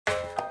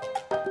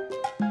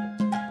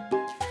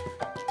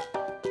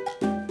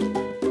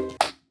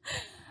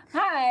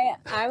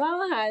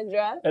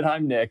Audra. And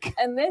I'm Nick.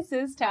 And this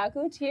is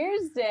Taco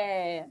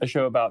Tearsday. A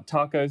show about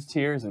tacos,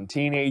 tears, and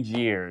teenage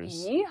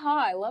years. Yeehaw,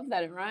 I love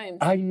that it rhymes.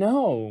 I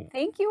know.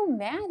 Thank you,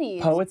 Maddie.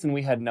 Poets, and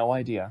we had no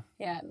idea.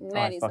 Yeah,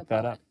 Maddie's I fucked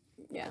that up.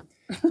 Yeah.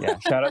 Yeah,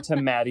 shout out to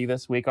Maddie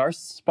this week, our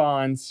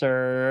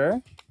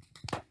sponsor.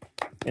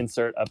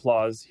 Insert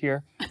applause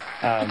here.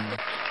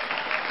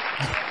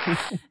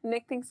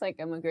 Nick thinks like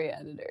I'm a great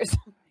editor.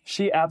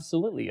 She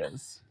absolutely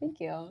is. Thank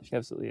you. She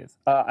absolutely is.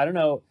 I don't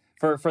know.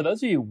 For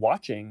those of you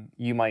watching,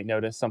 you might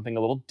notice something a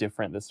little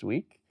different this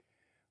week.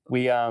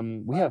 We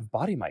have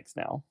body mics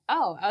now.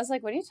 Oh, I was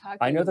like, what are you talking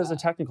about? I know there's a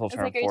technical term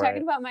for it. Are you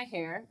talking about my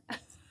hair?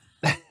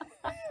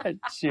 A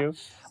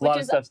lot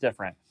of stuff's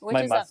different.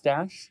 My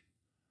mustache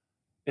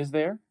is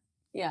there.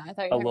 Yeah, I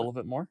thought you were a little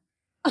bit more.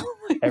 Oh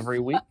my every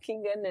week.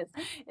 Fucking goodness.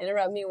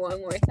 Interrupt me one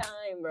more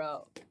time,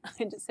 bro.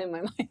 I just hit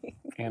my mic.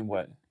 And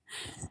what?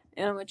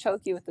 And I'm gonna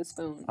choke you with the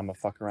spoon. I'm gonna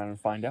fuck around and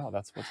find out.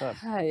 That's what's up.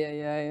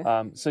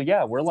 Yeah. So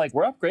yeah, we're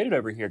upgraded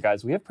over here,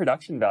 guys. We have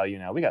production value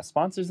now. We got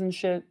sponsors and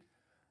shit.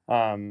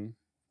 For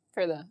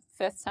the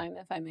 5th time,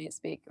 if I may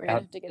speak, we're gonna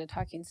have to get a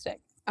talking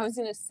stick. I was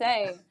gonna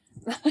say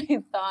that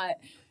I thought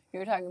you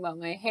were talking about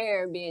my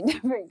hair being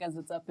different because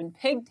it's up in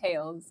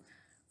pigtails.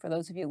 For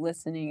those of you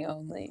listening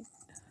only.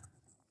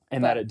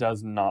 And that it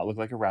does not look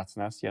like a rat's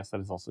nest. Yes,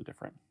 that is also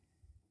different.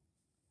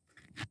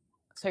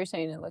 So you're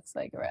saying it looks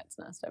like a rat's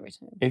nest every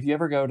time? If you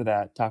ever go to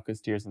that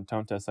Tacos, Tears, and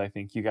Tontas, I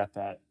think you got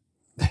that.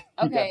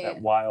 Okay. Got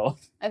that wild.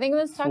 I think it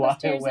was Tacos,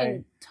 Tears,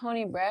 and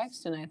Tony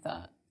Braxton, I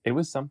thought. It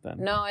was something.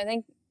 No, I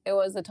think it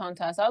was the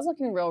Tontas. I was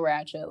looking real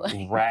ratchet.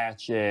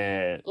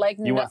 Ratchet. Like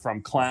you went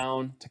from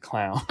clown to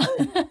clown.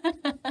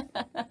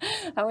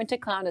 I went to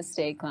clown to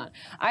stay clown.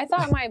 I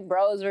thought my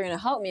bros were going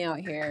to help me out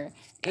here.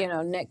 You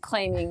know, Nick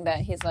claiming that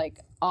he's like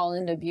all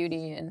into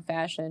beauty and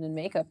fashion and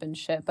makeup and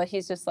shit. But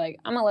he's just like,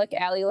 I'm going to let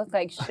Allie look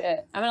like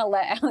shit. I'm going to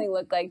let Allie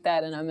look like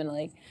that. And I'm going to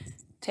like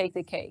take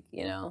the cake,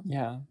 you know?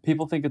 Yeah.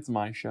 People think it's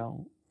my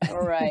show.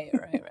 Right.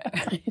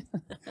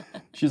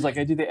 She's like,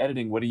 I do the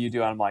editing. What do you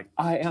do? And I'm like,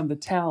 I am the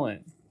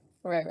talent.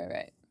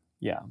 Right.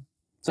 Yeah.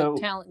 So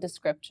the talent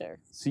descriptor.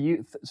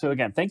 So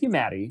again, thank you,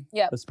 Maddie,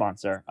 the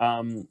sponsor.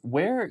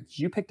 Where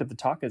you picked up the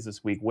tacos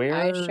this week? Where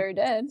I sure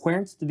did.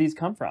 Where did these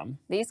come from?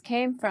 These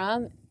came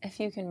from, if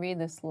you can read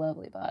this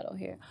lovely bottle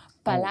here,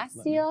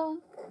 Palacio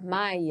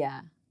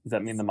Maya. Does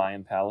that mean the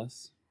Mayan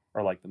palace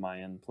or like the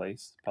Mayan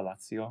place,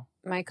 Palacio?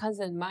 My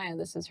cousin Maya,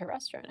 this is her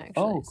restaurant actually.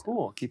 Oh,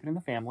 cool! Keep it in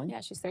the family.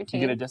 Yeah, she's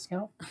 13. You get a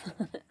discount?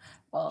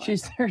 Well,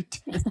 she's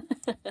 13.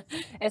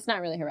 It's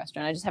not really her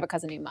restaurant. I just have a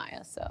cousin named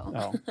Maya, so.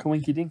 Oh,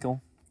 coinky dinkle.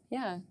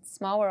 Yeah,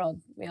 small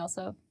world. We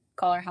also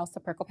call our house the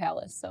Perkle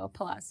Palace, so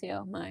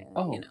Palacio Maya.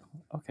 Oh, you know.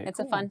 Okay. It's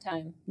a fun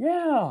time.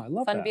 Yeah, I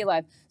love fun that. to be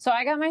alive. So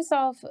I got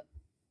myself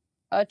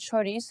a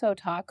chorizo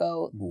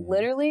taco.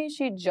 Literally,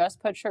 she just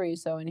put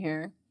chorizo in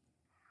here.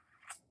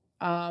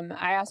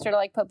 I asked her to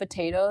like put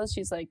potatoes.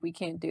 She's like, we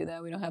can't do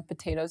that. We don't have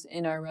potatoes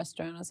in our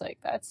restaurant. I was like,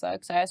 that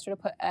sucks. I asked her to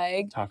put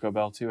egg. Taco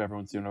Bell too.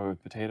 Everyone's doing away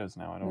with potatoes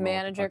now. I don't know.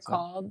 Manager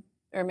called.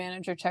 Or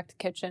manager checked the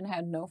kitchen,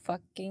 had no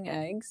fucking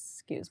eggs.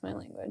 Excuse my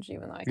language,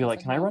 even though You're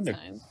like, can I run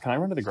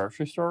to the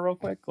grocery store real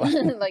quick?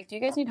 Like, do you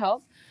guys need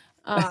help?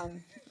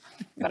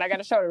 But I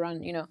got a show to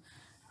run, you know.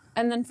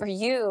 And then for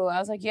you, I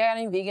was like, you got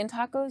any vegan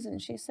tacos?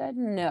 And she said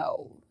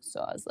no.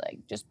 So I was like,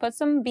 just put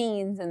some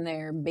beans in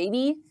there,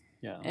 baby.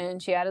 Yeah.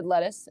 And she added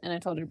lettuce, and I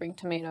told her to bring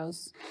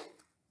tomatoes.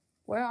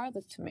 Where are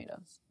the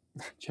tomatoes?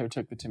 Joe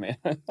took the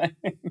tomatoes, I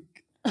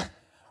think.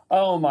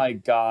 Oh my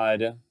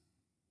God.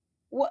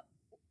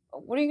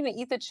 What are you going to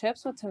eat the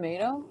chips with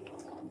tomato?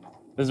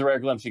 This is a rare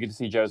glimpse. You get to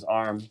see Joe's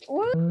arm.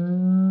 What?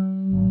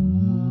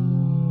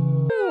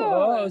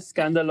 Oh,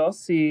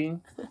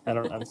 scandalosi. I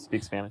don't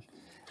speak Spanish.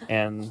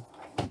 And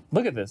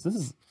look at this. This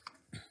is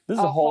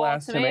a whole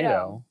ass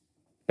tomato.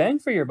 Bang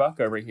for your buck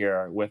over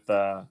here with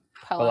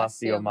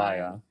Palacio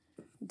Maya.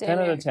 10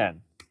 out of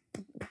 10.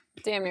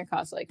 Damn near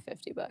cost like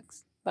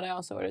 $50. But I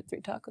also ordered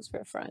 3 tacos for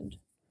a friend.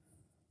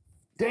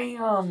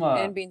 Damn.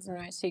 And beans and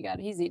rice.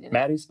 He's eating it.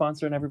 Maddie's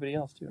sponsoring everybody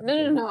else too.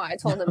 No. I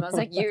told him, I was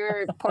like,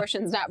 your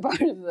portion's not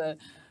part of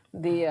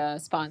the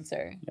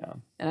sponsor. Yeah.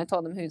 And I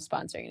told him who's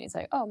sponsoring, and he's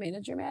like, oh,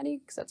 Manager Maddie,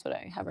 because that's what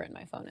I have her in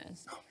my phone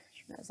as.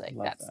 And I was like,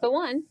 that's the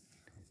one.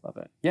 Love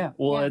it. Yeah.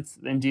 Well, it's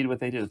indeed what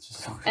they did. It's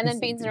just so and then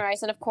beans and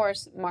rice, and of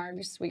course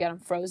Margs. We got them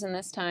frozen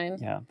this time.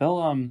 Yeah.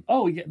 They'll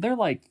they're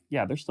like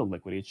they're still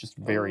liquidy. It's just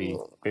very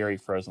very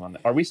frozen on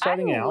that. Are we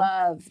starting out?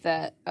 I love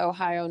that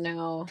Ohio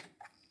now.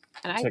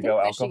 And I think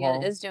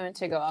Michigan is doing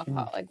to-go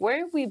alcohol. Like, where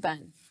have we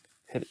been?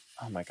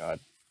 Oh, my God.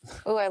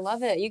 Oh, I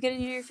love it. You get it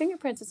in your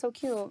fingerprints. It's so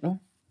cute. Oh,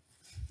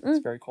 it's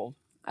very cold.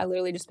 I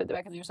literally just put it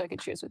back in there so I could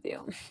cheers with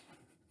you.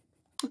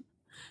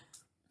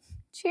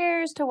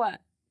 Cheers to what?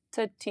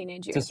 To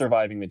teenage years. To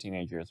surviving the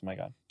teenage years. Oh, my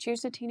God.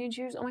 Cheers to teenage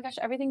years. Oh, my gosh.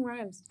 Everything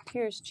rhymes.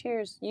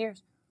 Cheers,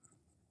 years.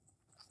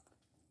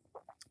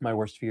 My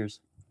worst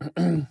fears.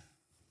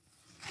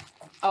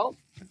 Oh,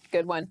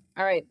 good one.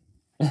 All right.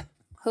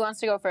 Who wants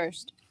to go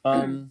first?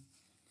 I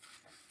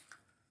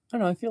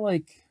don't know. I feel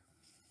like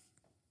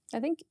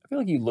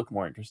you look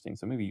more interesting,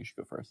 so maybe you should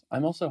go first.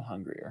 I'm also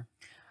hungrier.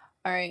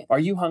 All right. Are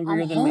you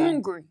hungrier than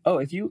hungry. me? Oh,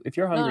 if you're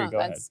hungry, no, go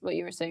ahead. that's what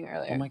you were saying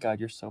earlier. Oh my God,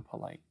 you're so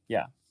polite.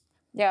 Yeah.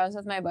 Yeah, I was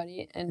with my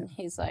buddy, and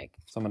he's like,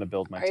 so I'm gonna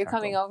build my. Are you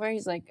coming over?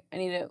 He's like, I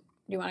need to. Do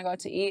you want to go out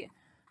to eat?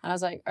 And I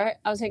was like, all right.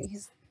 I was like,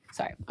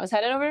 I was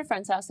headed over to a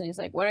friend's house, and he's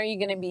like, when are you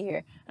gonna be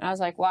here? And I was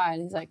like, why?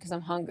 And he's like, because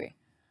I'm hungry.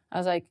 I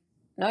was like,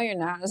 no, you're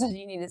not. I said,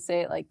 you need to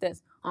say it like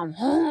this. I'm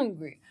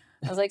hungry.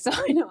 I was like, so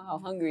I know how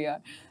hungry you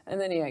are.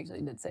 And then he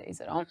actually did say it. He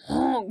said, I'm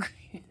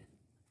hungry.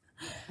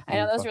 I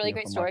know that was a really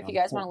great story. If you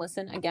guys want to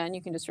listen again,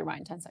 you can just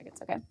rewind 10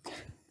 seconds, okay?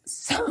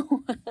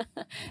 So,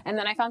 and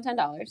then I found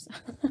 $10.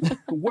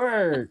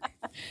 Work.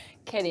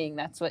 Kidding.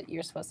 That's what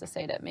you're supposed to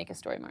say to make a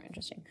story more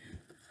interesting.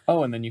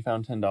 Oh, and then you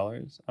found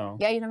 $10? Oh.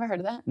 Yeah, you never heard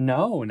of that?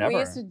 No, never. We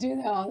used to do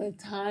that all the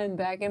time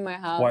back in my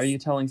house. Why are you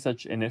telling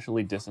such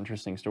initially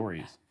disinteresting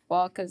stories?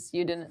 Well, because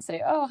you didn't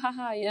say, oh,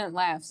 haha, you didn't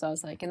laugh. So I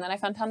was like, and then I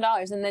found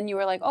 $10. And then you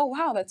were like, oh,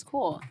 wow, that's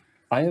cool.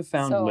 I have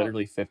found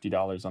literally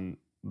 $50 on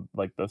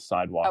like the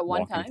sidewalk at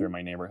one walking time? through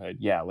my neighborhood.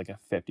 Yeah, like a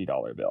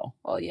 $50 bill.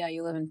 Well, yeah,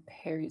 you live in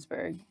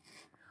Perrysburg.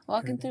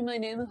 Walking through my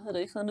neighborhood,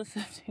 I found a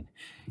 50.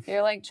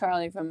 You're like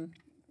Charlie from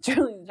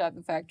Charlie and the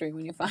Chocolate Factory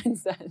when he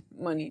finds that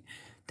money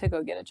to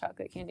go get a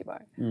chocolate candy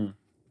bar. And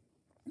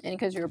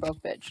because you're a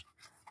broke bitch.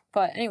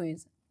 But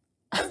anyways,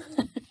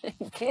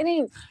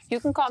 kidding. You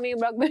can call me a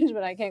broke bitch,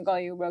 but I can't call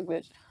you a broke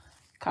bitch.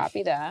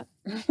 Copy that.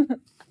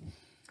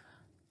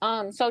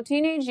 So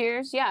teenage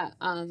years, yeah.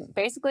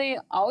 Basically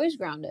always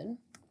grounded.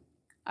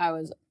 I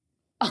was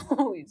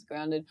always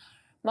grounded.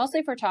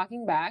 Mostly for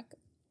talking back.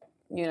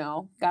 You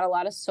know, got a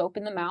lot of soap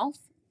in the mouth.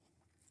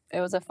 It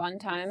was a fun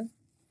time.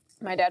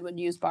 My dad would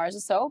use bars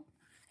of soap,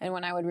 and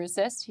when I would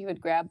resist, he would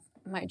grab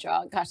my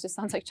jaw. Gosh, this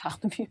sounds like child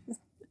abuse.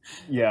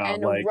 Yeah,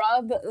 and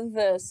rub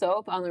the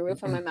soap on the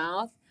roof of my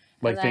mouth.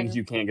 Like things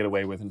you can't get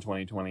away with in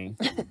 2020.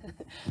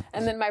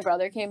 And then my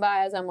brother came by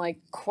as I'm like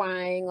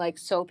crying, like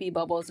soapy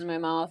bubbles in my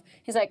mouth.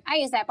 He's like, I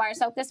used that bar of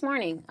soap this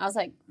morning. I was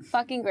like,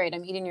 fucking great.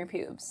 I'm eating your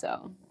pubes.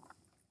 So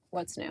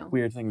what's new?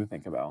 Weird thing to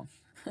think about.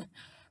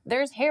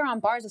 There's hair on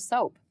bars of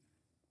soap.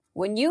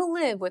 When you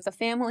live with a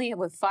family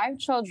with 5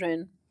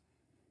 children,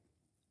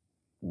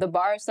 the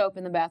bar of soap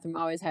in the bathroom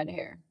always had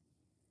hair.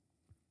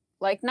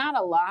 Like, not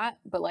a lot,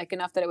 but like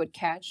enough that it would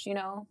catch, you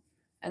know?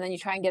 And then you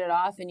try and get it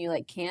off and you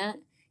like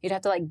can't. You'd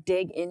have to like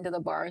dig into the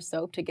bar of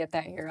soap to get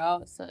that hair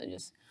out. So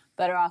just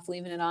better off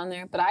leaving it on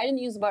there. But I didn't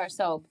use the bar of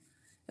soap.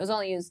 It was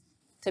only used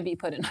to be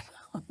put in my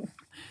mouth.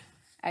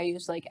 I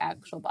used like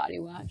actual body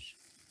wash.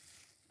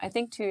 I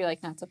think too, you're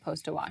like not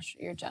supposed to wash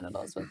your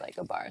genitals with like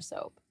a bar of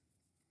soap.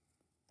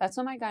 That's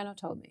what my gyno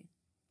told me.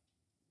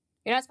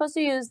 You're not supposed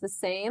to use the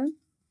same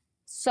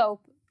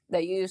soap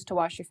that you use to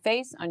wash your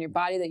face on your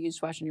body that you use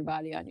to wash on your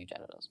body on your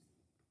genitals.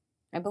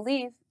 I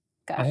believe.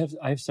 Gosh.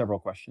 I have several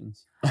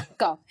questions.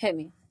 Go, hit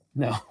me.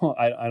 No,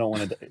 I don't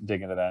want to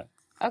dig into that.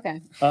 Okay.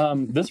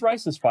 This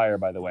rice is fire,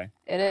 by the way.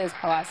 It is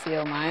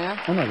Palacio Maya.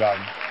 Oh my God.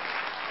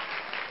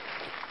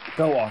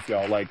 Go off,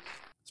 y'all. Like,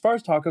 as far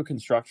as taco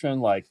construction,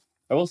 like,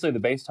 I will say the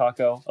base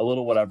taco, a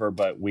little whatever,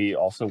 but we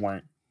also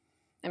weren't.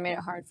 I made it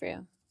hard for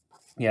you.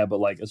 Yeah, but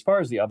like, as far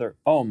as the other,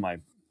 oh my,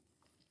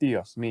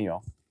 Dios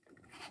mío.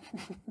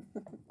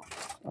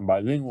 I'm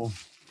bilingual.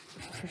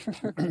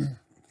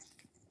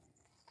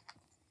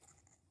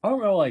 I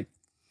don't know, like,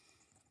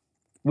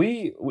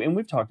 and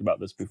we've talked about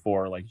this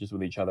before, like, just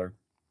with each other.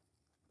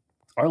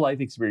 Our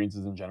life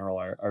experiences in general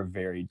are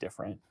very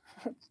different.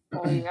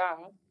 Oh, yeah.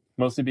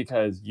 Mostly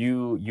because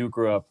you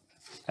grew up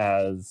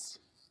as,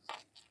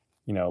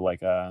 you know,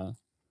 like a...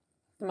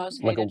 The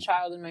most hated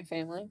child in my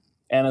family.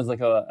 And as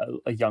like a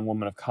young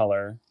woman of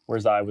color,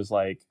 whereas I was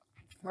like...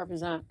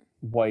 Represent.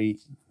 White,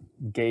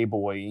 gay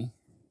boy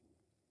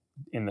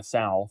in the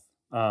South.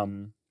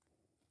 So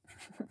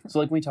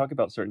like when we talk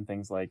about certain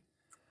things, like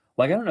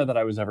I don't know that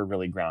I was ever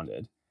really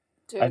grounded.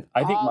 Dude,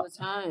 I think all the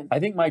time. I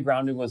think my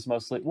grounding was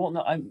mostly, well,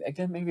 no,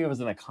 again, maybe I was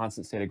in a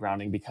constant state of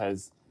grounding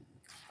because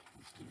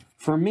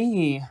for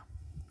me,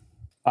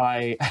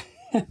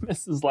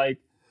 this is like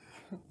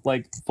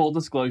full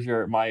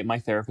disclosure, my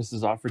therapist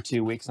is off for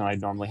 2 weeks and I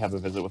normally have a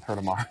visit with her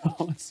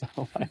tomorrow. So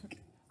like,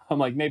 I'm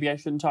like, maybe I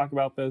shouldn't talk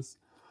about this.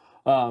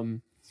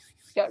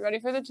 Get ready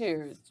for the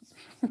tears.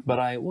 But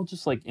I will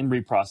just like in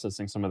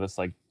reprocessing some of this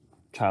like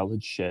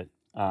childhood shit.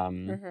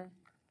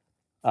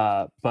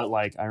 But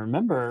like I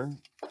remember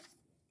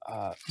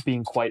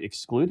being quite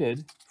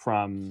excluded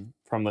from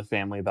the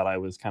family that I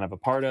was kind of a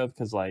part of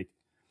because like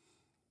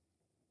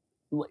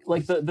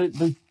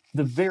the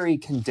very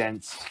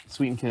condensed,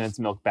 sweet and condensed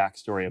milk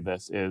backstory of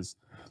this is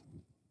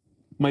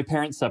my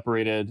parents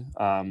separated.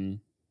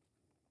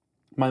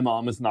 My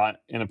mom was not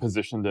in a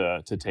position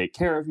to take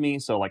care of me.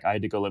 So like I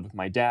had to go live with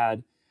my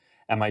dad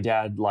and my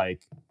dad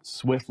like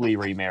swiftly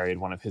remarried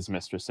one of his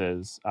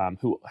mistresses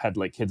who had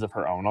like kids of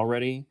her own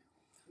already.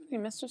 How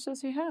many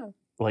mistresses you have?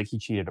 Like he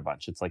cheated a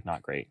bunch. It's like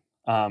not great.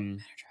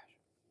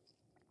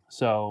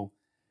 So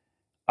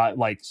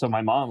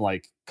my mom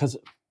like, cause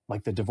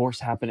like the divorce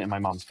happened and my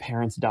mom's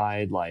parents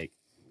died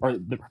or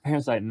the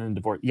parents died and then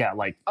divorce. Yeah.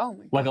 Like, oh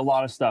my God. Like a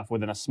lot of stuff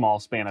within a small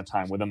span of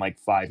time, within like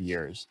 5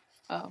 years.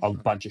 A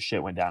bunch of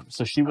shit went down.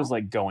 So she was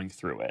like going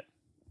through it.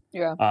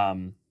 Yeah.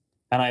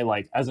 And I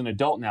like, as an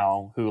adult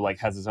now who like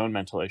has his own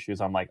mental issues,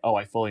 I'm like, oh,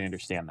 I fully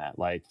understand that.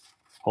 Like,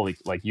 holy,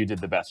 like you did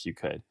the best you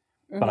could.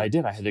 But I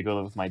did. I had to go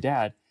live with my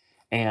dad.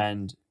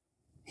 And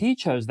he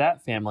chose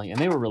that family and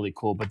they were really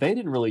cool, but they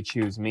didn't really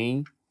choose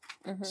me.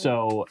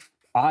 So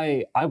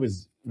I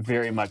was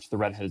very much the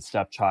redheaded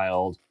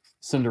stepchild,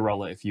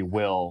 Cinderella, if you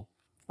will,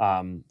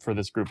 for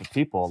this group of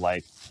people.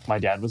 Like, my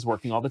dad was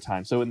working all the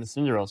time. So in the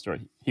Cinderella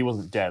story, he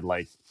wasn't dead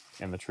like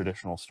in the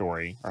traditional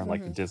story or in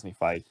like the Disney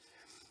fight.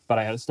 But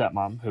I had a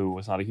stepmom who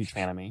was not a huge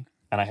fan of me.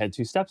 And I had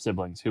two step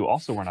siblings who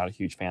also were not a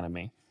huge fan of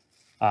me.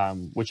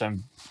 Which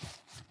I'm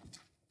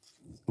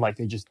like,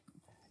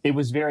 it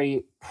was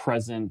very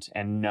present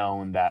and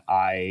known that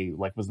I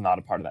like was not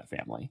a part of that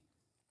family.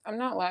 I'm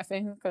not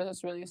laughing because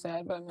it's really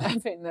sad, but I'm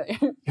laughing that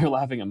you're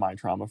laughing at my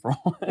trauma for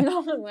all.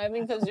 No, I'm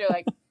laughing because you're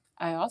like,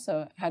 I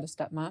also had a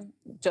stepmom,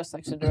 just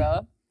like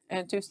Cinderella,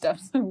 and two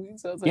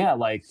stepsiblings. So yeah,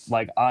 like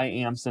I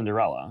am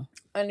Cinderella.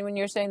 And when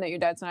you're saying that your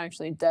dad's not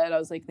actually dead, I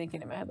was like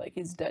thinking in my head like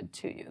he's dead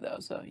to you though.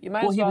 So you might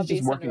as well he was be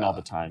just working Cinderella. all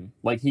the time.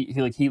 Like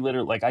he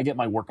literally, like, I get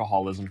my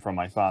workaholism from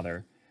my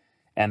father,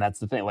 and that's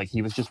the thing. Like,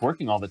 he was just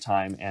working all the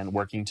time and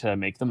working to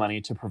make the money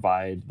to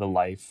provide the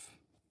life,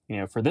 you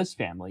know, for this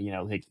family. You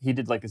know, like he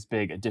did like this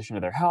big addition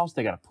to their house.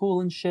 They got a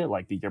pool and shit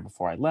like the year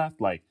before I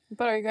left. Like,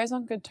 but are you guys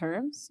on good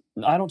terms?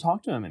 I don't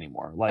talk to him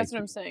anymore. Like, that's what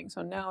I'm saying.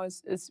 So now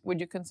is would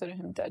you consider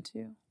him dead to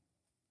you?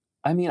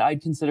 I mean,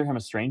 I'd consider him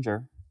a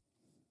stranger.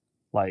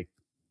 Like,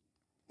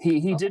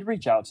 he did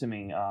reach out to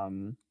me.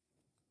 On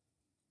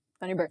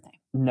your birthday?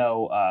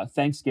 No,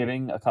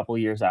 Thanksgiving, a couple of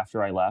years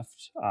after I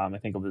left. I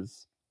think it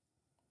was,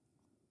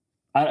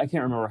 I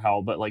can't remember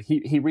how, but like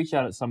he reached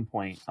out at some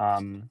point.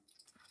 And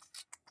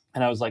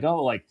I was like,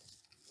 oh, like,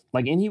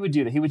 and he would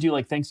do that. He would do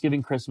like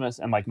Thanksgiving, Christmas,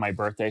 and like my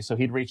birthday. So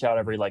he'd reach out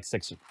every like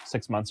six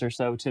months or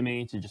so to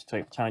me to just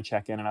try to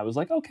check in. And I was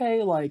like,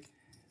 okay, like,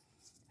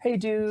 hey,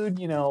 dude,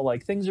 you know,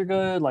 like things are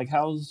good. Like,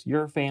 how's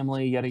your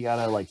family? Yada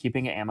yada. Like,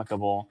 keeping it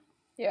amicable.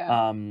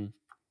 Yeah.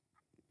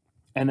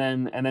 And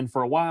then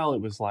for a while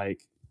it was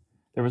like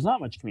there was not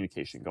much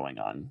communication going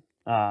on.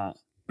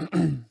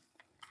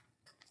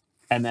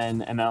 And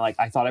then like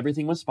I thought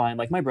everything was fine.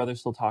 Like, my brother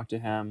still talked to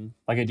him.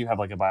 Like, I do have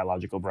like a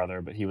biological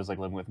brother, but he was like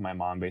living with my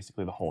mom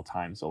basically the whole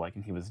time. So like,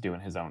 and he was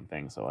doing his own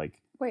thing. So like,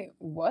 wait,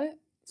 what?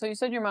 So you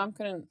said your mom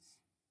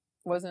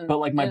wasn't. But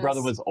like, my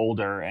brother was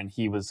older and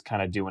he was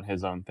kind of doing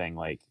his own thing.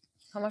 Like,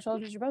 how much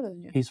older is your brother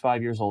than you? He's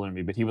 5 years older than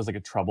me, but he was like a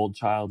troubled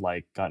child,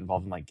 like got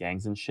involved in like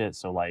gangs and shit.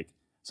 So like,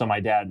 so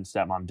my dad and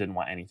stepmom didn't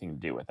want anything to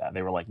do with that.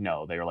 They were like,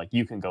 no, they were like,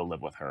 you can go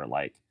live with her.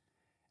 Like,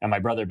 and my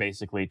brother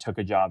basically took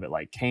a job at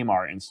like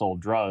Kmart and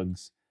sold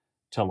drugs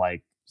to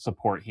like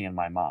support he and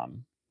my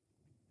mom.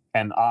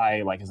 And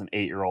I, like, as an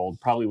 8-year-old,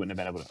 probably wouldn't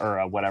have been able to,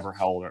 or whatever,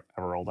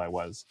 however old I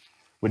was,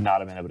 would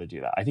not have been able to do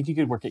that. I think you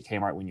could work at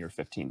Kmart when you were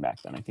 15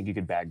 back then. I think you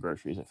could bag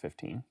groceries at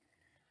 15.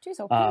 Jeez,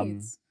 oh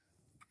please.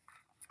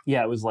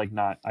 Yeah, it was like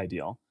not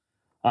ideal.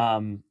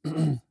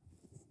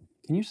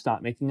 Can you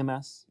stop making a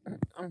mess?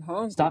 I'm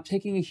hungry. Stop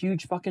taking a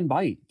huge fucking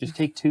bite. Just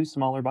take 2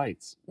 smaller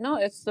bites. No,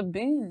 it's the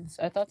beans.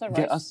 I thought the rice.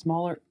 Get a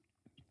smaller.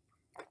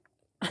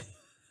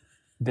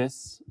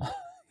 This,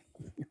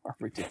 you are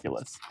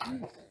ridiculous.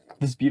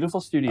 This beautiful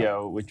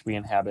studio which we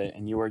inhabit,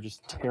 and you are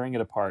just tearing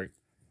it apart.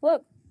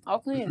 Look, all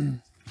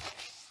clean.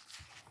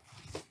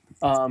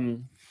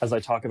 As I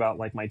talk about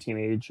like my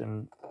teenage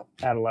and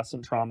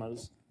adolescent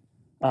traumas.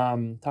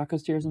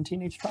 Tacos, tears, and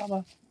teenage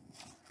trauma.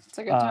 It's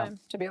a good time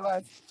to be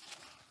alive.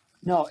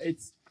 No,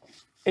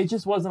 it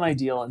just wasn't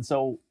ideal. And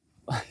so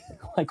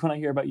like when I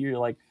hear about you, you're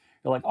like,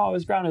 oh, I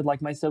was grounded,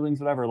 like my siblings,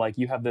 whatever. Like,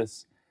 you have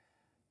this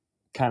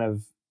kind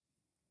of,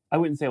 I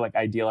wouldn't say like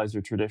idealized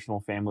or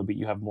traditional family, but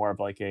you have more of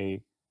like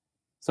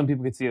some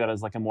people could see that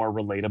as like a more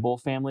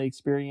relatable family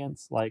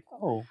experience. Like,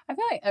 oh, I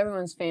feel like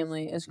everyone's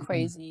family is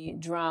crazy,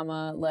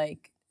 drama.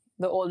 Like,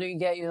 the older you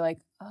get, you're like,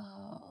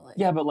 oh. Like,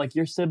 yeah, but like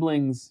your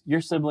siblings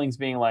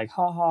being like,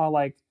 haha,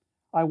 like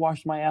I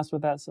washed my ass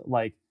with that.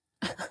 Like,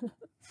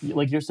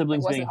 like your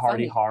siblings being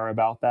hardy-har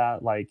about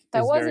that. Like,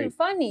 that wasn't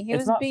funny. He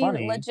was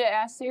being legit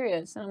ass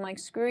serious. And I'm like,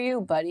 screw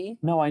you, buddy.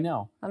 No, I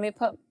know. Let me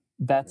put.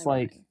 That's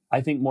like,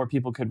 I think more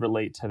people could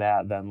relate to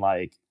that than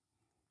like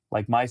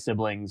my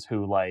siblings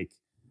who like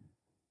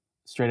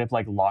straight up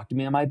like locked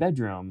me in my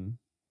bedroom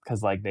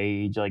because like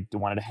they like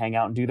wanted to hang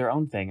out and do their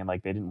own thing, and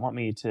like they didn't want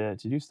me to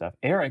do stuff.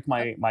 Eric,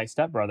 my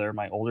stepbrother,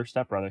 my older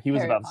stepbrother, he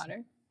was about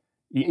Potter.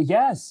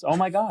 Yes. Oh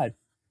my God.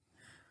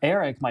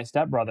 Eric, my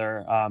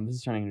stepbrother, this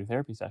is turning into a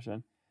therapy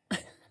session.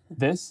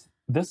 This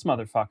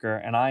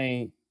motherfucker, and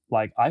I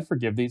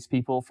forgive these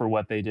people for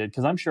what they did,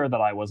 because I'm sure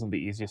that I wasn't the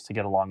easiest to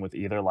get along with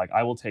either. Like,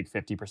 I will take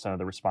 50% of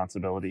the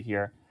responsibility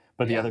here,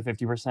 but the other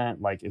 50%,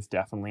 like, is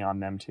definitely on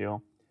them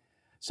too.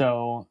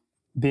 So,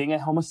 being a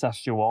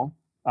homosexual,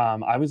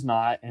 I was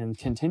not and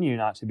continue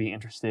not to be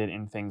interested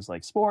in things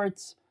like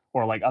sports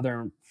or like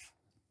other,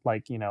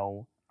 like, you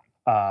know,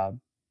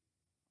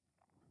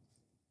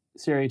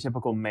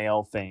 stereotypical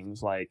male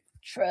things like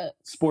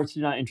sports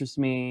do not interest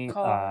me.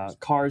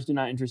 Cars do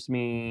not interest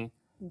me.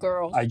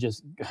 Girls.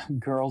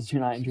 Girls do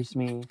not interest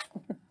me.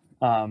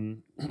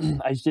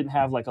 I just didn't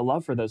have like a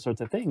love for those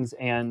sorts of things.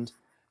 And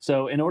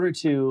so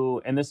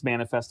and this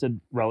manifested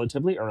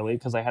relatively early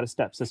because I had a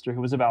stepsister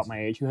who was about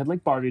my age who had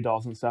like Barbie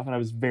dolls and stuff. And I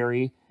was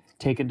very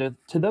taken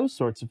to those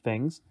sorts of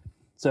things.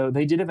 So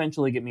they did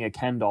eventually get me a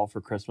Ken doll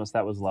for Christmas.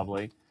 That was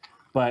lovely.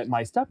 But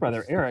my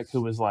stepbrother, Eric,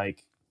 who was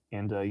like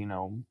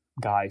into,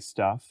 guy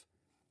stuff,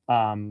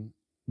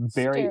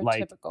 very like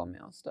typical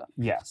male stuff.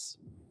 Yes.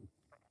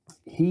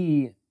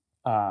 He,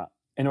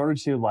 in order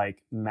to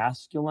like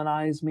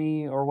masculinize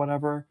me or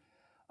whatever,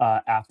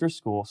 after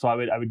school. So I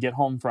would get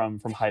home from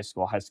high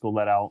school. High school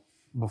let out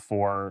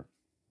before.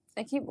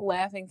 I keep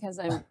laughing because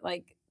I'm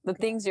like the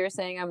things you're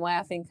saying. I'm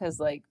laughing because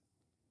like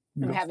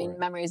I'm having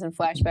memories and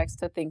flashbacks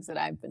to things that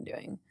I've been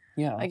doing.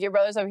 Yeah. Like your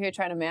brother's over here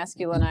trying to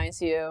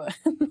masculinize you.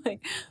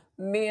 Like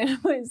me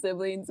and my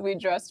siblings, we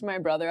dressed my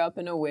brother up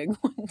in a wig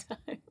one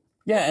time.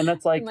 Yeah, and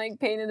that's like... And, like,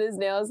 painted his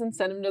nails and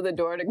sent him to the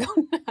door to go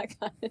knock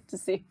on it to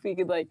see if he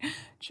could, like,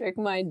 trick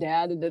my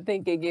dad into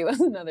thinking he was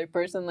another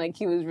person, like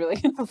he was really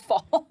going to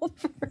fall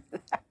for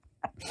that.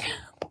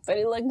 But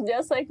he looked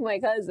just like my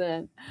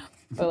cousin.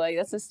 But, like,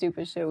 that's the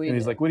stupid shit we did. And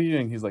he's like, what are you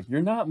doing? He's like,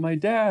 you're not my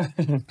dad.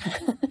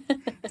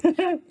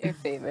 Your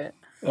favorite.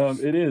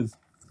 It is.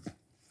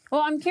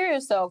 Well, I'm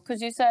curious, though,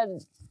 because you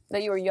said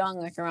that you were young,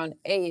 like around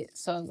 8.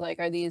 So, like,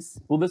 are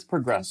these... Well, this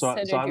progressed. So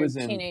I was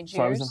in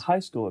high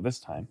school at this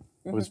time.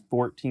 I was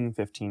 14,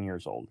 15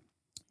 years old.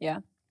 Yeah.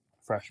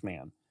 Fresh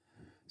man.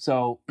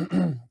 So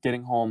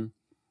getting home,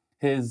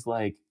 his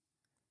like,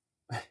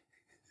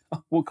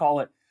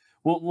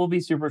 we'll be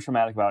super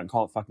traumatic about it and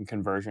call it fucking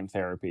conversion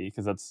therapy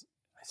because that's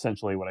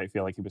essentially what I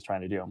feel like he was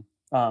trying to do.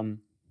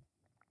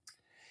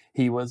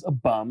 He was a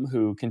bum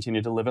who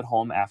continued to live at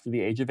home after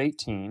the age of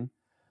 18.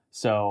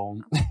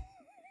 So...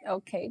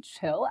 Okay,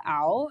 chill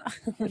out.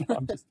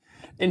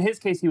 In his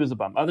case, he was a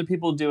bum. Other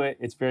people do it.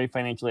 It's very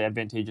financially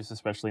advantageous,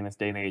 especially in this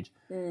day and age.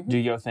 Mm-hmm. Do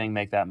your thing,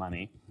 make that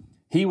money.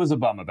 He was a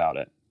bum about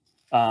it.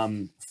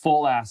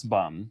 Full ass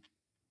bum.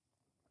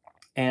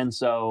 And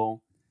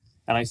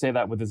I say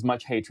that with as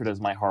much hatred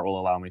as my heart will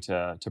allow me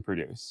to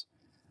produce.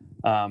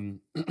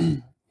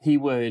 He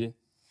would,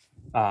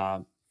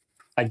 I'd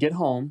get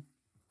home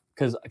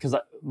because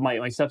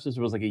my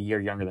stepsister was like a year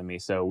younger than me.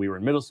 So we were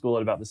in middle school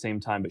at about the same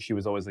time, but she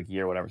was always like a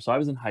year, whatever. So I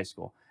was in high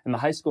school, and the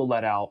high school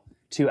let out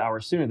 2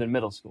 hours sooner than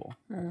middle school.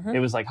 Mm-hmm. It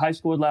was like high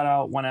school would let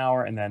out 1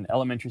 hour, and then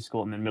elementary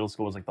school, and then middle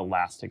school was like the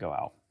last to go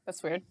out.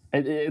 That's weird.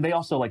 They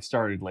also like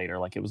started later.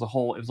 Like it was a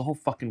whole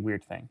fucking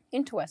weird thing.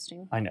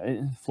 Interesting. I know,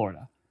 in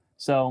Florida.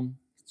 So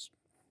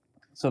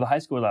the high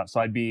school was out. So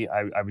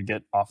I would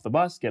get off the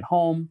bus, get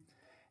home,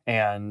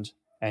 and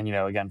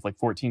again, like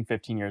 14,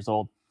 15 years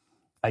old,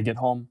 I get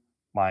home.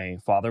 My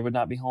father would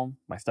not be home,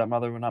 my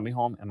stepmother would not be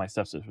home, and my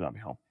stepsister would not be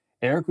home.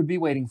 Eric would be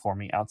waiting for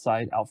me out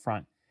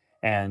front,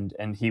 and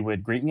he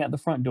would greet me at the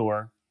front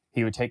door.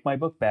 He would take my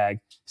book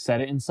bag,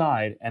 set it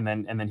inside, and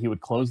then he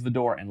would close the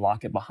door and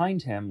lock it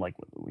behind him, like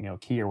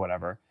key or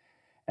whatever.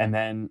 And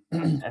then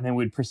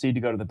we'd proceed to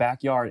go to the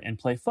backyard and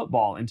play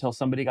football until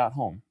somebody got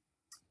home.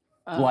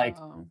 Oh. Like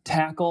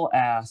tackle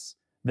ass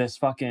this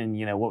fucking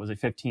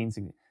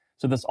 15.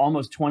 So this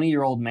almost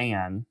 20-year-old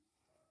man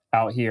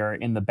out here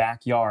in the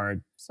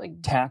backyard, like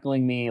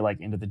tackling me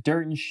like into the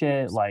dirt and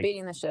shit, like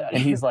beating the shit out of you.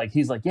 And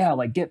he's like, yeah,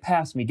 like get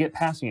past me.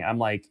 I'm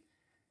like,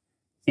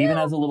 even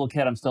as a little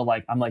kid,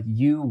 I'm like,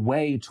 you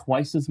weigh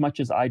twice as much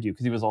as I do,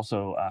 because he was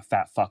also a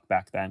fat fuck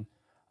back then.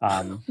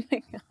 Oh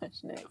my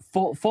gosh, Nick.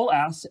 Full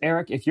ass,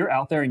 Eric. If you're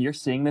out there and you're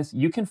seeing this,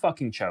 you can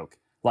fucking choke.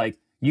 Like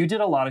you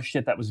did a lot of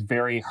shit that was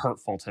very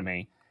hurtful to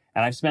me,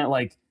 and I've spent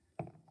like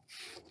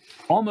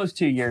almost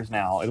 2 years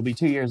now. It'll be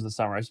 2 years this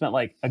summer. I spent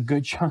like a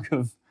good chunk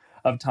of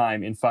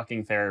time in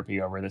fucking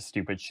therapy over this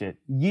stupid shit.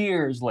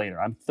 Years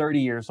later, I'm 30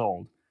 years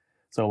old.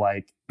 So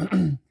like,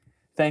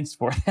 thanks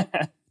for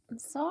that. I'm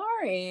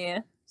sorry.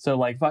 So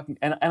like fucking,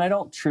 and I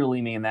don't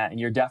truly mean that.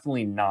 And you're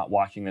definitely not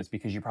watching this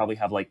because you probably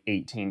have like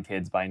 18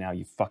 kids by now,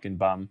 you fucking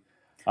bum.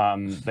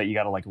 That you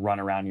got to like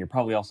run around. And you're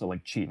probably also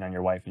like cheating on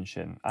your wife and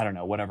shit. And I don't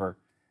know, whatever.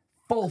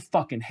 Full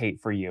fucking hate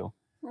for you.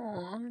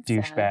 Aww,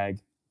 douchebag.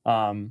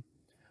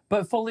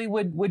 But fully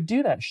would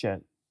do that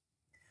shit.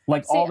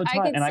 Like all the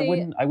time, and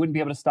I wouldn't be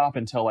able to stop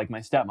until like my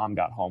stepmom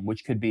got home,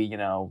 which could be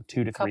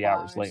 2 to 3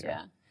 hours later.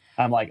 Yeah.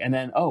 I'm like, and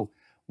then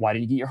why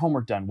didn't you get your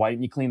homework done? Why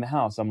didn't you clean the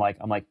house? I'm like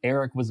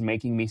Eric was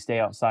making me stay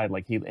outside.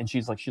 Like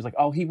she's like,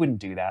 oh, he wouldn't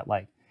do that.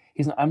 Like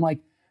he's not. I'm like,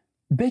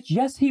 bitch,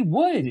 yes he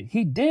would.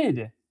 He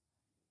did.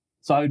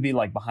 So I would be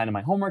like behind on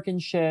my homework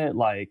and shit.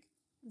 Like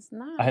it's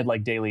not. I had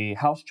like daily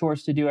house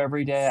chores to do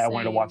every day. Same. I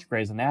wanted to watch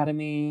Grey's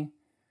Anatomy.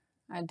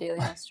 I had daily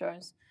house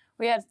chores.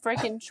 We had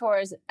freaking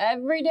chores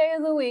every day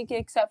of the week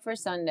except for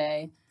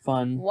Sunday.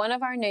 Fun. One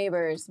of our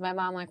neighbors, my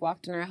mom like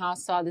walked in her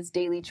house, saw this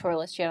daily chore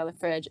list she had on the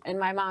fridge, and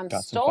my mom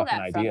stole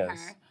that from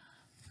her.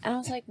 And I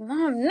was like,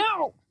 Mom,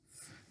 no!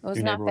 It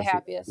was not the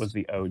happiest. Was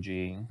the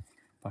OG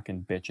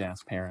fucking bitch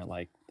ass parent.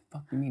 Like,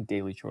 fuck you mean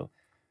daily chore?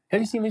 Have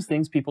you seen these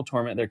things people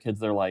torment their kids?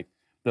 They're like,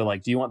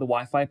 do you want the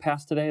Wi-Fi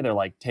pass today? They're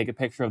like, take a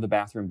picture of the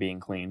bathroom being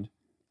cleaned.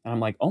 And I'm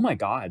like, oh my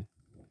God.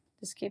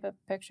 Just keep a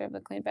picture of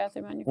the clean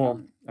bathroom on your phone.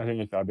 Well, I think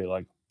it's gotta be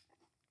like,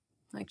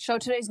 Like, show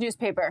today's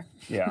newspaper.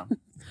 Yeah.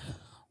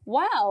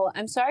 Well,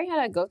 I'm sorry you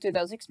had to go through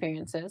those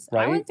experiences.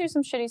 Right? I went through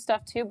some shitty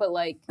stuff too, but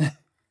like,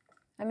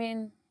 I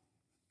mean,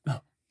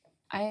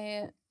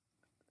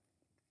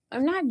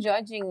 I'm not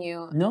judging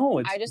you.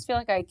 No, I just feel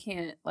like I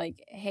can't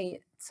like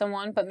hate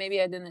someone, but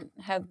maybe I didn't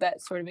have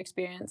that sort of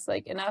experience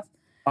like enough.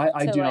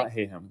 I do not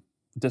hate him.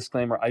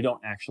 Disclaimer, I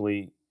don't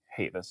actually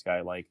hate this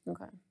guy. Like,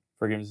 Okay.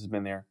 forgiveness has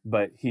been there,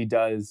 but he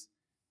does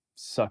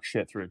suck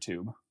shit through a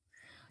tube.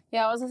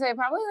 Yeah, I was gonna say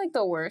probably like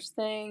the worst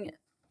thing.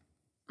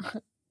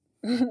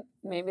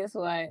 Maybe that's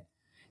why.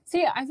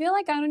 See, I feel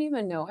like I don't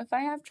even know if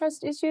I have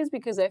trust issues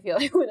because I feel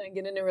like when I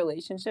get into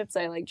relationships,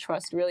 I like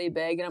trust really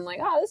big, and I'm like,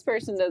 oh, this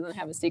person doesn't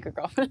have a secret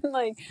girlfriend.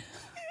 Like,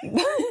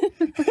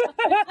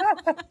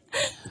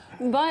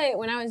 but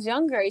when I was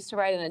younger, I used to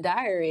write in a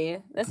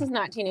diary. This is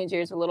not teenage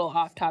years, a little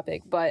off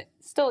topic, but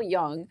still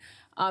young.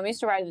 I used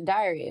to write in a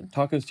diary.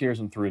 Taco's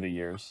tears and through the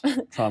years,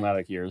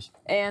 traumatic years.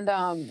 And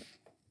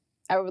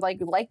I would like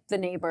the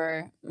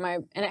neighbor,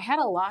 and it had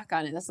a lock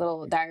on it, this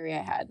little diary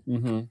I had.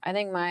 Mm-hmm. I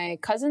think my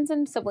cousins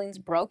and siblings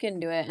broke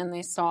into it and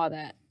they saw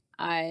that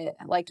I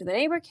liked the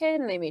neighbor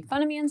kid and they made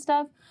fun of me and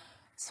stuff.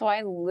 So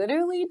I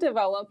literally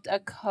developed a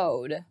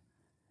code,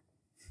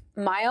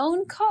 my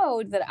own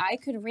code that I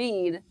could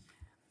read.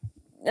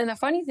 And the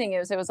funny thing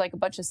is, it was like a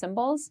bunch of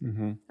symbols.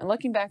 Mm-hmm. And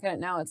looking back at it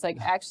now, it's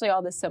like actually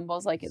all the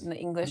symbols, like in the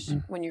English,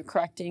 when you're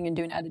correcting and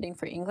doing editing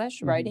for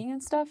English, writing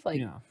and stuff. Like,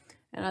 Yeah.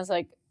 And I was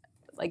like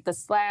the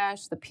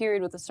slash, the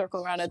period with the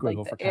circle around it, Squiggle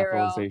like for the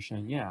arrow.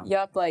 Capitalization. Yeah.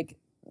 Yep, like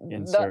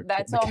Insert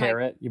that's the all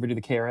carrot. You ever do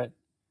the carrot?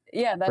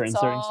 Yeah, for that's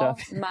inserting all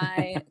stuff?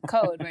 my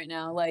code right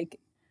now. Like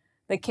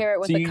the carrot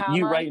with So the comma.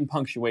 you write in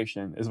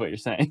punctuation, is what you're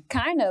saying.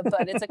 Kind of,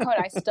 but it's a code.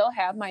 I still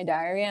have my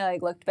diary. And I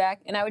like looked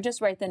back, and I would just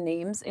write the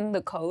names in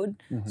the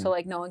code, so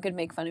like no one could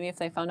make fun of me if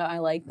they found out I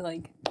liked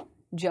like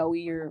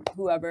Joey or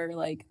whoever.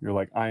 Like You're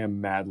like, I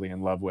am madly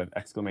in love with !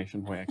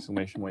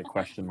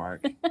 Question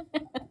mark.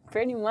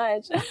 pretty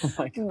much. Oh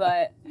my God.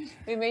 But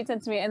it made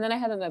sense to me. And then I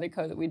had another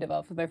code that we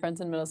developed with my friends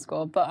in middle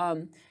school. But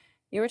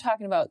you were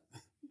talking about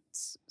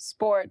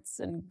sports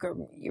and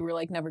you were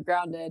like never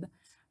grounded.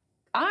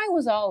 I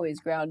was always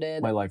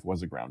grounded. My life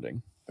was a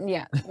grounding.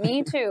 Yeah,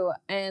 me too.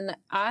 And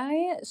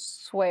I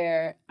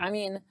swear, I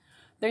mean,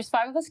 there's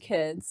 5 of us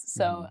kids.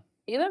 So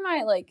even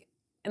my like,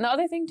 and the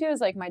other thing too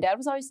is like my dad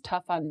was always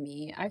tough on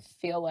me. I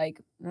feel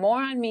like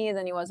more on me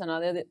than he was on all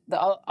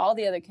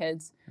the other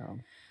kids. Yeah.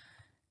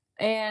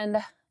 And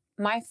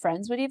my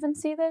friends would even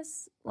see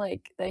this,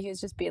 like that he was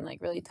just being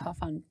like really tough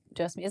on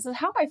just me. This is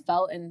how I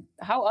felt and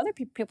how other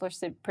people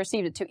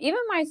perceived it too. Even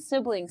my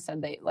siblings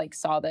said they like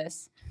saw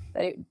this.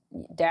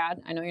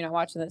 Dad, I know you're not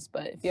watching this,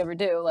 but if you ever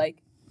do,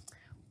 like,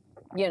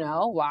 you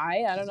know,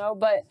 why? I don't know.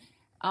 But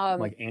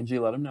like Angie,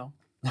 let him know.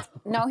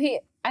 no,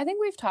 I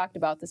think we've talked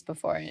about this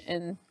before,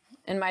 and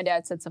my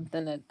dad said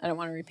something that I don't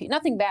want to repeat.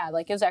 Nothing bad.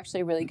 Like, it was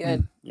actually really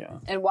good. Yeah.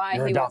 And why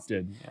You're he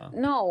adopted. was... Yeah.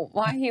 No,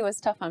 why he was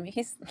tough on me.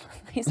 He's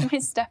my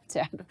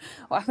stepdad.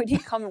 Why would he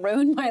come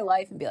ruin my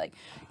life and be like,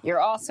 you're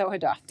also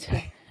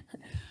adopted?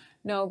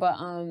 No, but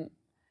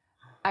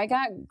I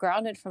got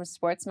grounded from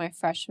sports my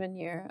freshman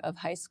year of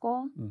high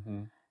school.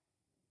 Mm-hmm.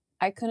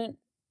 I couldn't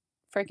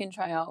freaking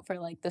try out for,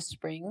 like, the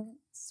spring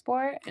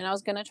sport, and I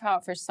was going to try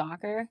out for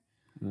soccer.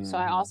 Mm-hmm. So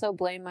I also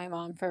blame my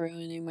mom for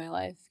ruining my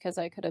life because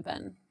I could have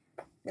been...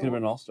 Could have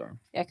been an all-star.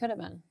 Yeah, I could have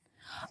been.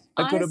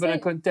 I could have been a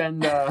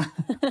contender.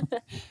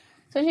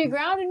 So she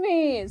grounded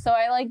me. So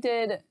I like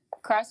did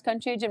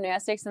cross-country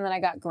gymnastics, and then I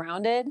got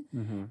grounded.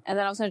 Mm-hmm. And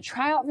then I was going to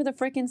try out for the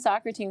freaking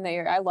soccer team that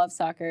year. I love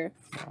soccer.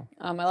 Wow.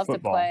 I love to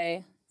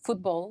play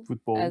football,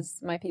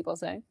 as my people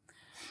say.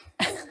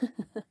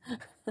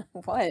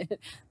 What?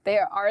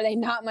 Are they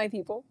not my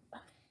people?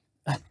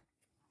 But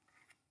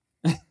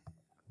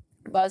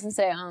I was going to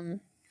say,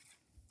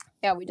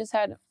 yeah, we just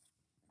had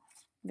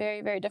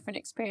very, very different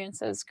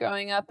experiences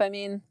growing up. I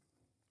mean,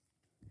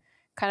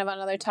 kind of on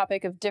another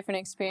topic of different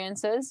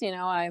experiences, you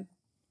know, I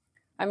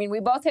mean,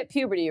 we both hit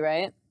puberty,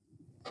 right?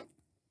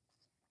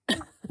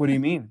 What do you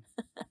mean?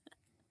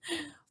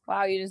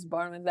 Wow, you just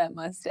born with that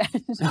mustache.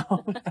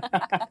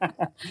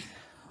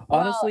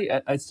 Honestly,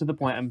 it's to the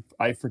point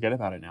I forget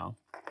about it now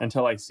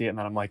until I see it, and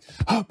then I'm like,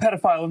 oh,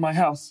 pedophile in my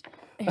house.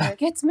 Here it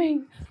gets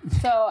me.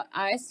 So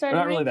I started...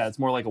 Not really that. It's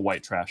more like a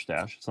white trash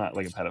stash. It's not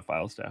like a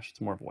pedophile stash. It's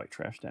more of a white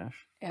trash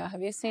stash. Yeah.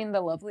 Have you seen The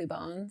Lovely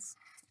Bones?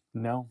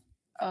 No.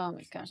 Oh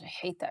my gosh, I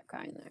hate that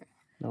guy in there.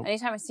 Nope.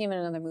 Anytime I see him in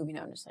another movie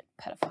now, I'm just like,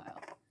 pedophile.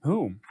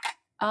 Who?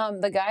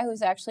 The guy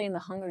who's actually in the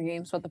Hunger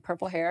Games with the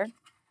purple hair.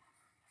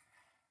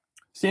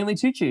 Stanley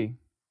Tucci.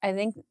 I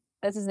think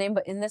that's his name,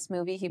 but in this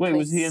movie, he Wait, plays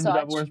was he in The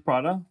Devil Wears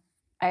Prada?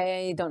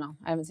 I don't know.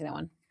 I haven't seen that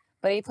one.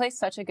 But he plays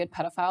such a good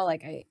pedophile.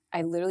 Like,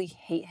 I literally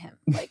hate him.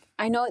 Like,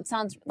 I know it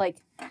sounds like...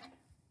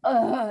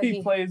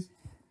 He plays...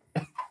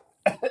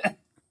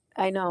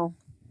 I know.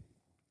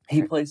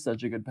 He plays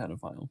such a good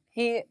pedophile.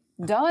 He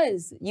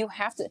does. You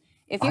have to...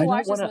 If you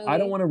watch this movie... I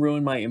don't want to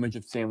ruin my image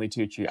of Stanley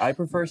Tucci. I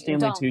prefer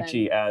Stanley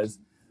Tucci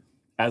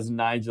as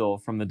Nigel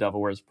from The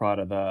Devil Wears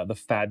Prada, the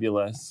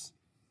fabulous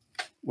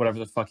whatever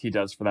the fuck he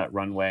does for that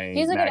Runway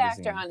He's a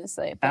magazine. good actor,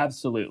 honestly.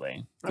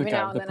 Absolutely. The Every guy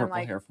now with and the then I'm purple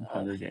like, hair from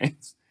Hunger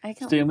Games. I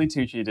Stanley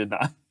Tucci did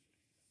not.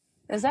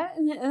 Is that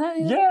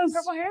Yes.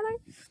 purple hair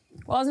there?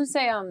 Well, I was gonna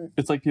say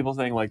It's like people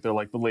saying like they're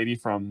like the lady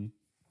from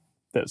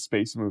that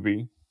space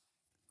movie,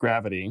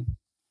 Gravity,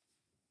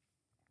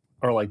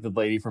 or like the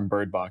lady from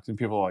Bird Box, and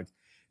people are like,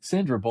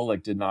 Sandra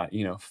Bullock did not,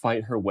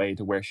 fight her way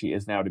to where she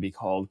is now to be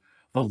called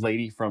the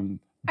lady from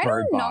Bird I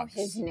don't Box.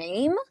 know his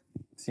name.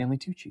 Stanley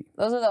Tucci.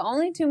 Those are the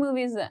only two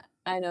movies that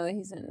I know that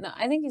he's in. No,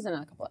 I think he's in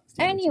a couple of.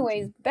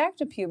 Anyways, back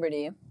to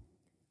puberty.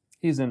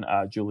 He's in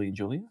Julie and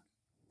Julia.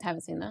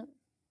 Haven't seen that.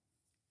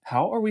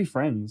 How are we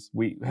friends?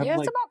 We have Yeah,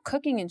 it's about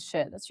cooking and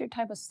shit. That's your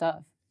type of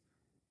stuff.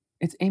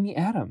 It's Amy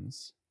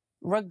Adams.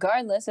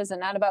 Regardless, is it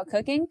not about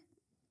cooking?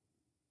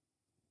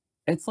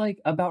 It's like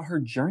about her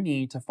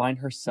journey to find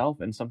herself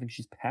and something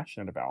she's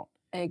passionate about.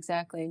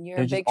 Exactly, and you're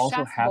There a big just also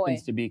chef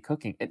happens boy. to be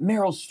cooking.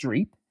 Meryl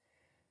Streep.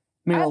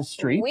 Meryl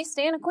Streep. We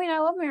stand a queen. I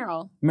love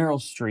Meryl. Meryl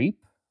Streep.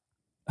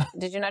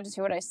 Did you not just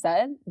hear what I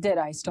said? Did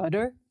I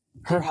stutter?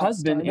 Her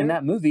husband in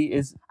that movie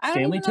is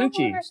Stanley Tucci. I don't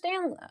even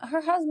know who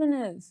her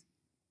husband is.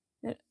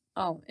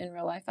 Oh, in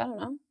real life, I don't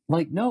know.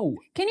 Like, no.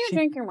 Can you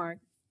drink your mark?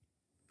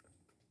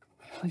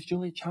 Plays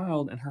Julia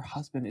Child, and her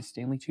husband is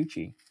Stanley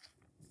Tucci.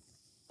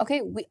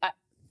 Okay, I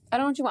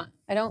don't know what you want.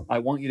 I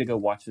want you to go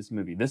watch this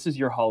movie. This is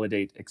your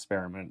holiday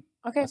experiment.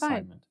 Okay,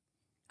 assignment. fine.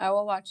 I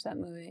will watch that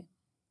movie.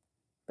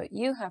 But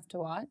you have to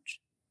watch.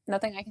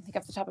 Nothing I can think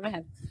off the top of my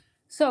head.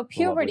 So,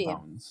 puberty.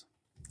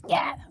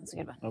 Yeah, that was a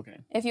good one. Okay.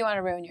 If you want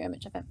to ruin your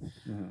image of him.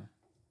 Mm-hmm.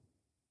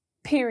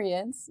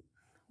 Periods.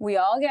 We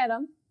all get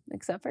them,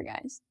 except for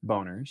guys.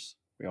 Boners.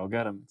 We all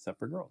get them, except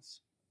for girls.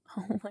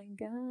 Oh my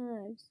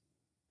gosh.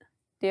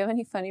 Do you have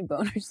any funny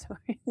boner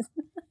stories?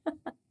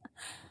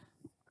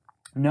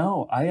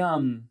 No, I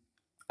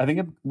think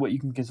I'm what you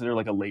can consider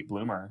like a late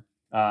bloomer.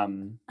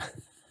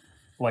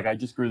 Like I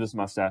just grew this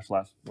mustache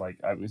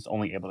I was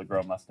only able to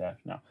grow a mustache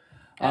now.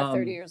 At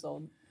 30 years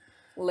old.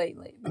 Late.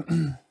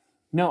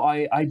 No,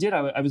 I did.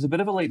 I was a bit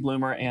of a late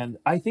bloomer, and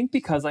I think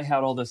because I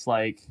had all this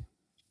like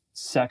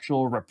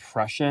sexual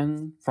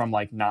repression from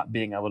like not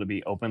being able to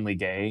be openly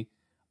gay,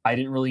 I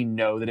didn't really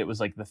know that it was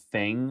like the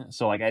thing.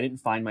 So like I didn't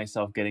find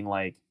myself getting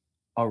like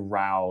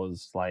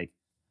aroused like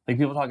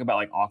people talk about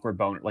like awkward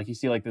boner, like you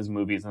see like these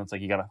movies and it's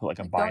like you gotta put like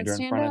a binder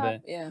in front of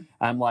it. Yeah.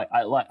 I'm like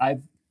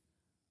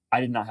I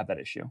did not have that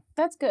issue.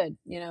 That's good.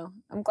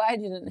 I'm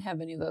glad you didn't have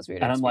any of those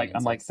weird. And experiences.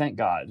 I'm like thank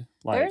God.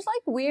 Like, there's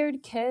like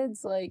weird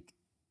kids like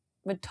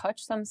would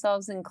touch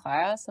themselves in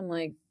class. I'm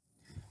like,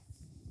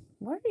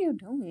 what are you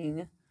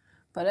doing?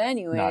 But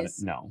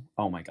anyways, no.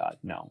 Oh my God,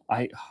 no.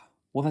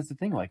 Well, that's the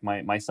thing. Like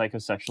my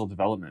psychosexual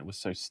development was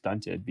so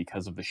stunted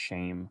because of the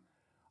shame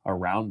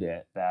around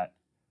it that,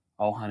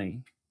 oh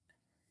honey,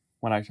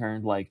 when I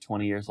turned like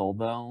 20 years old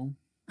though,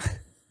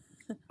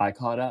 I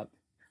caught up.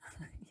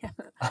 Yeah.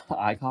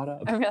 I caught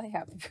up. I'm really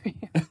happy for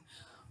you.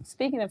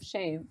 Speaking of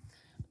shame,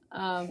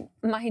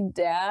 my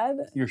dad.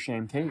 Your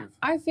shame cave.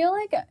 I feel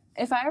like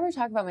if I ever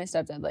talk about my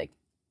stepdad, like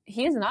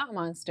he's not a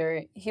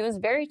monster. He was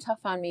very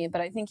tough on me,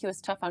 but I think he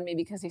was tough on me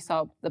because he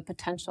saw the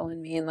potential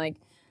in me. And like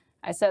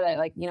I said that,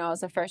 like, I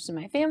was the first in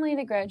my family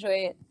to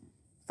graduate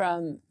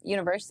from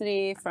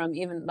university, from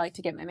even like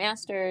to get my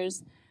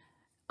master's.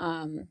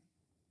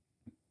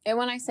 And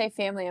when I say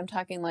family, I'm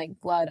talking like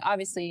blood.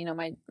 Obviously,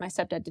 my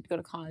stepdad did go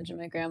to college and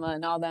my grandma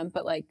and all them.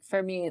 But like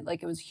for me,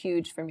 like it was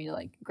huge for me to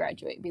like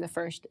graduate, be the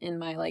first in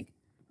my like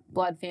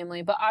blood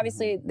family. But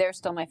obviously, they're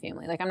still my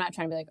family. Like I'm not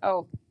trying to be like,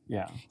 oh,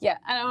 yeah.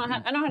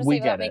 I know how to say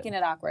it without making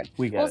it awkward.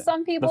 We get well, it.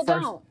 some people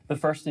don't. The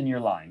first in your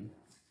line.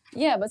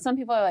 Yeah, but some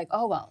people are like,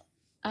 oh well,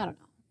 I don't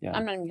know. Yeah.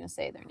 I'm not even gonna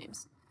say their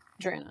names,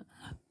 Joanna.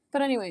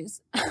 But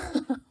anyways,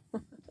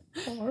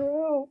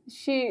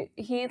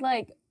 he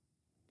like.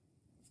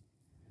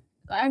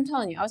 I'm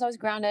telling you, I was always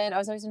grounded. I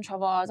was always in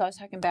trouble. I was always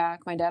talking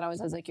back. My dad always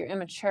was like, you're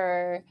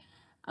immature.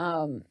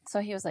 So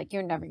he was like,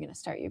 you're never going to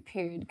start your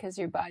period because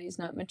your body's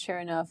not mature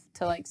enough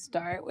to like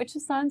start, which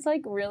sounds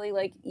like really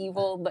like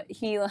evil. But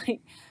he like,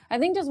 I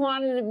think just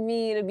wanted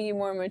me to be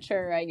more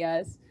mature, I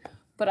guess.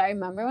 But I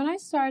remember when I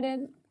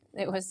started,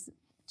 it was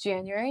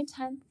January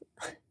 10th.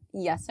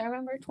 Yes, I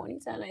remember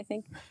 2010. I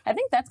think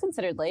that's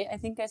considered late. I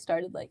think I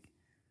started like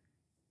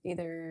I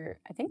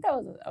think I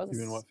was you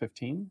been what,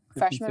 15?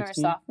 Freshman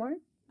 16? Or sophomore?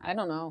 I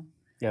don't know.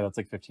 Yeah, that's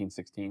like 15,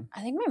 16.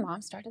 I think my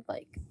mom started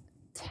like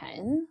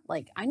 10.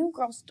 Like I knew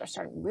girls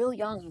starting real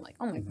young. And I'm like,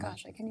 oh my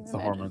gosh, I can't even imagine.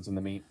 The hormones in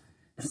the meat.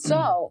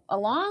 So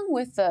along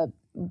with the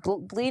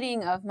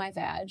bleeding of my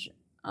vag,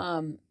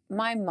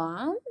 my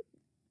mom,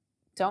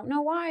 don't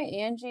know why,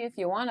 Angie, if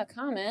you want to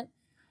comment,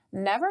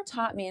 never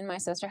taught me and my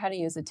sister how to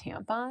use a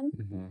tampon.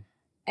 Mm-hmm.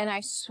 And I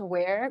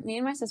swear, me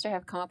and my sister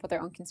have come up with our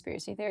own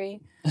conspiracy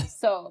theory.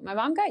 So my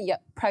mom got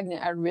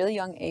pregnant at a really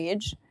young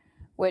age,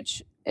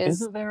 which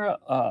is... Isn't there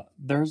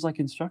there's like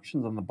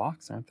instructions on the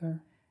box, aren't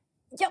there?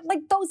 Yeah,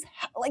 like those,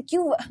 like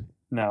you...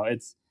 No,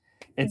 it's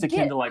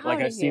akin to like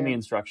I've seen the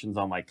instructions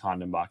on like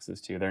condom boxes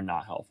too. They're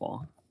not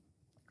helpful.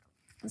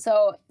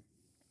 So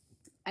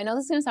I know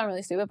this is going to sound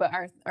really stupid, but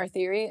our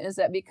theory is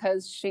that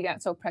because she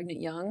got so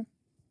pregnant young,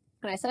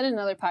 And I said in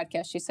another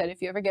podcast, she said,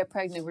 if you ever get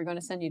pregnant, we're going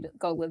to send you to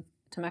go live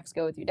to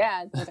Mexico with your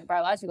dad, with our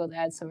biological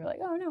dad. So we're like,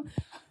 oh no.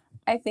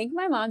 I think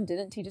my mom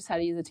didn't teach us how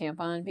to use a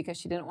tampon because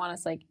she didn't want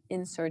us like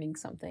inserting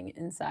something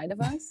inside of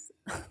us.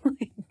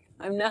 Like,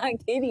 I'm not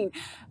kidding.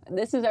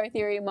 This is our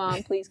theory,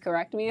 Mom. Please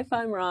correct me if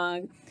I'm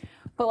wrong.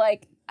 But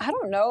like, I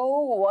don't know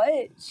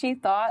what she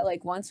thought.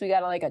 Like once we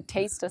got like a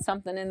taste of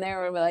something in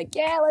there, we're like,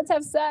 yeah, let's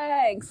have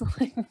sex.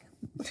 Like,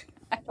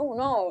 I don't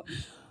know.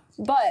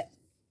 But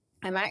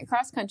I'm at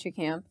cross country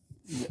camp.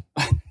 Yeah.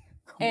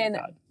 And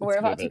we're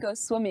about to go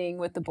swimming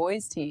with the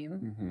boys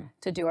team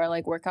to do our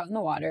like workout in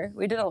the water.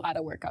 We did a lot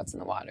of workouts in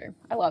the water.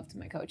 I loved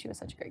my coach. He was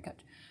such a great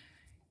coach.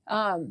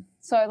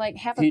 So I like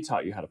have He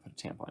taught you how to put a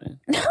tampon in.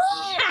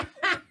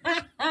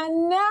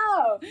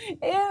 No.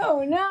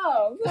 Ew,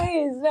 no.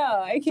 Please,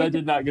 no. I can't. I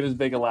did not get as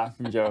big a laugh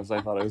from Joe as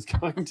I thought I was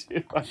going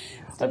to. I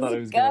thought it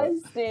was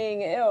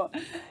disgusting. Ew.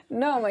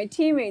 No, my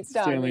teammates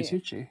taught Stanley me.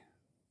 Tucci.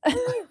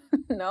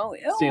 No,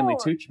 ew. Stanley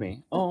Tucci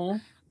me. Oh.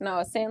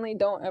 No, Stanley,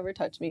 don't ever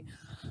touch me.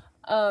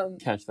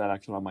 Catch that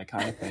action on my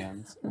kind of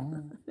fans.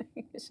 Oh.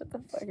 Shut the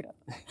fuck up.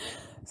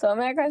 So I'm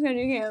at cross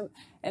country camp,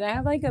 and I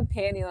have like a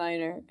panty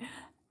liner,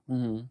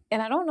 and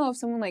I don't know if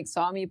someone like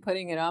saw me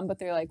putting it on, but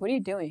they're like, "What are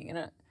you doing?"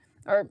 And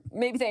or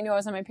maybe they knew I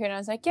was on my period. And I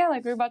was like, "Yeah,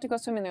 like we're about to go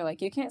swimming." They're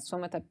like, "You can't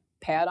swim with a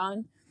pad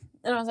on,"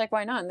 and I was like,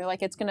 "Why not?" And they're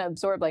like, "It's gonna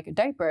absorb like a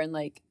diaper." And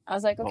like I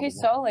was like, "Okay,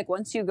 so like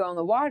once you go in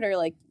the water,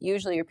 like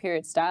usually your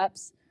period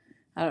stops."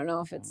 I don't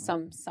know if it's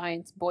some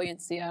science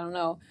buoyancy. I don't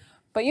know.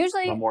 But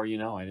usually... The more you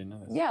know. I didn't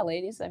know this. Yeah,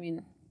 ladies. I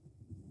mean,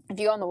 if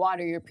you go in the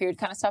water, your period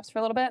kind of stops for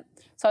a little bit.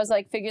 So I was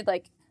like, figured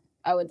like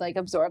I would like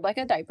absorb like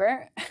a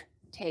diaper,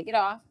 take it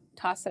off,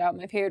 toss it out.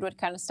 My period would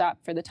kind of stop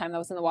for the time that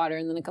was in the water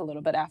and then like a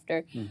little bit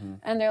after.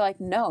 And they're like,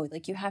 no,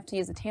 like you have to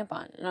use a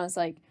tampon. And I was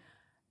like,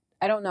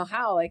 I don't know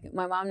how. Like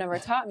my mom never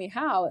taught me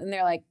how. And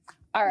they're like,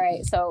 all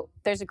right, so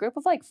there's a group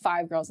of like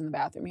 5 girls in the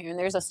bathroom here, and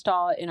there's a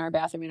stall in our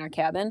bathroom in our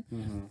cabin,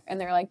 and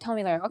they're like, tell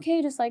me, they're like,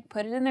 okay, just like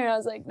put it in there. And I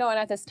was like, no, and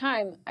at this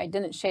time I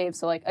didn't shave,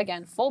 so like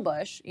again, full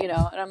bush, you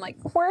know, and I'm like,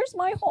 where's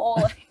my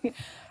hole?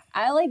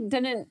 I like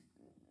didn't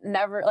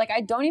never like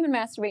I don't even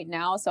masturbate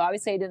now, so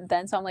obviously I didn't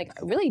then, so I'm like,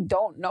 I really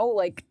don't know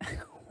like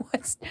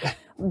what's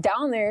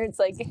down there. It's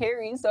like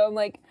hairy, so I'm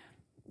like,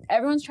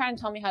 everyone's trying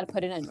to tell me how to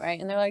put it in, right?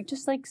 And they're like,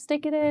 just like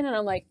stick it in. And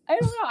I'm like, I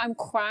don't know. I'm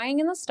crying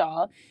in the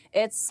stall.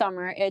 It's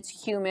summer.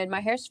 It's humid.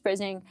 My hair's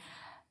frizzing.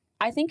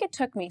 I think it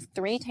took me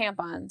 3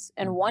 tampons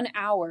and 1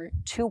 hour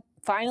to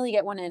finally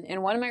get one in.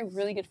 And one of my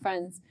really good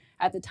friends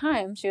at the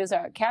time, she was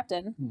our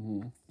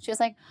captain. She was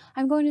like,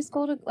 I'm going to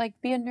school to like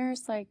be a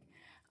nurse. Like,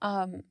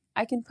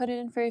 I can put it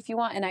in for you if you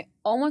want. And I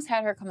almost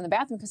had her come in the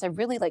bathroom because I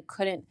really like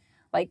couldn't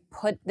like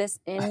put this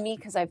in me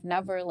because I've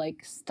never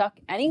like stuck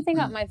anything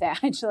up my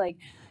vag like,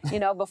 you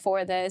know,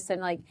 before this,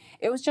 and like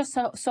it was just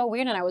so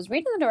weird. And I was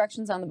reading the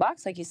directions on the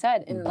box like you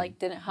said, and like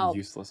didn't help.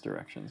 Useless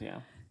directions.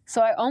 Yeah.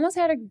 So I almost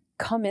had to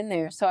come in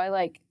there. So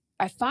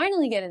I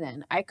finally get it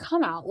in. I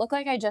come out, look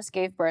like I just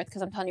gave birth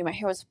because I'm telling you, my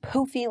hair was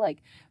poofy,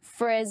 like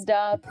frizzed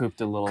up, you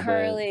pooped a little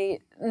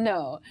curly.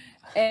 No.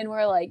 And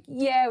we're like,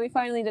 yeah, we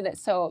finally did it.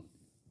 So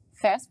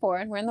fast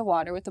forward, we're in the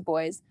water with the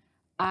boys.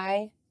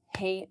 I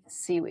hate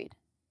seaweed.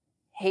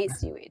 Hate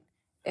seaweed.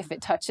 If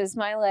it touches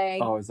my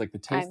leg, oh, it's like the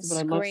taste of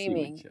it. I love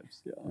seaweed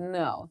chips. Yeah.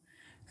 No.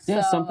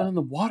 Yeah, So, something in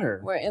the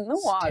water. We're in the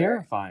water.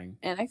 Terrifying.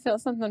 And I feel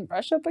something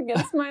brush up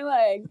against my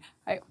leg.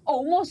 I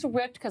almost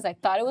ripped because I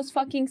thought it was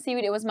fucking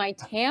seaweed. It was my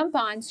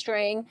tampon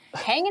string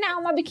hanging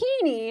out my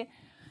bikini.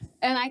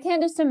 And I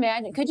can't just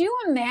imagine. Could you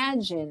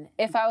imagine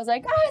if I was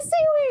like,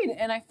 seaweed,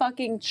 and I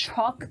fucking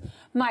chuck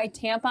my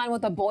tampon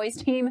with the boys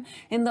team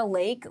in the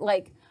lake?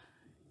 Like,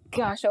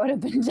 gosh, I would have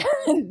been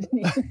dead.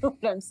 You know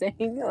what I'm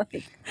saying?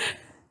 Like,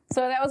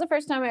 so that was the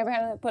first time I ever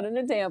had to put in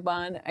a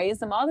tampon. I use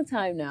them all the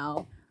time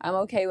now. I'm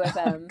okay with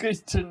them.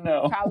 Good to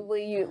know.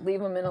 Probably you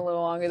leave them in a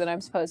little longer than I'm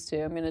supposed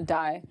to. I'm gonna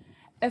die.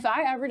 If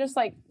I ever just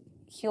like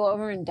keel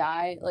over and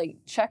die, like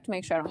check to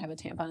make sure I don't have a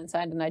tampon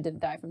inside and I didn't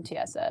die from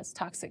TSS,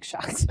 toxic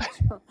shock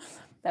syndrome.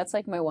 That's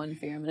like my one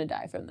fear. I'm gonna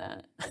die from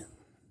that.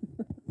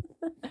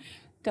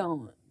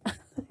 Don't.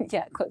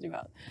 Yeah, close your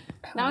mouth.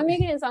 Now I'm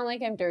making it sound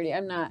like I'm dirty.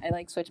 I'm not. I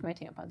like switch my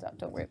tampons out.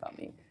 Don't worry about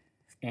me.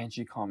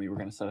 Angie, call me. We're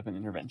gonna set up an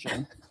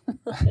intervention.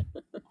 Oh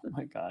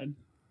my god.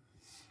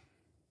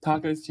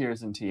 Tacos,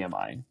 tears, and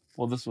TMI.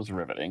 Well, this was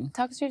riveting.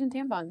 Tacos, tears, and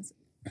tampons.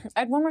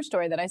 I had one more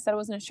story that I said I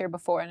was going to share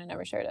before, and I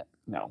never shared it.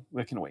 No,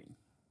 we can wait.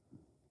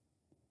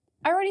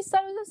 I already said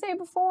I was going to say it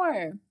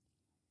before.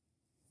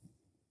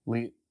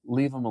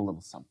 Leave them a little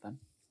something.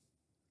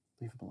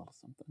 Leave them a little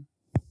something.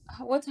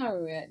 What time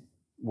are we at?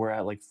 We're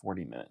at like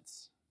 40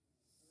 minutes.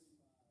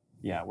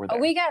 Yeah, we're there.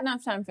 Oh, we got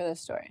enough time for this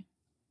story.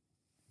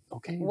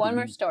 Okay. One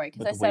more story,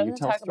 because I said I was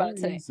going to talk about it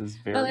today.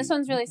 No, this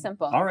one's really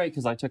simple. All right,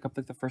 because I took up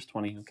like the first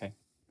 20. Okay.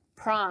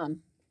 Prom.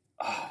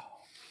 Oh.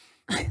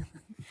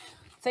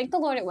 Thank the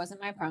Lord it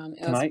wasn't my prom.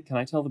 Can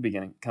I tell the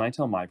beginning? Can I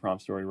tell my prom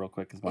story real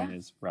quick? Because mine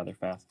is rather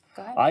fast.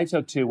 Go ahead. I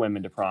took 2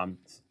 women to prom.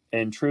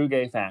 In true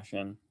gay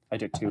fashion, I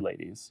took 2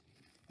 ladies.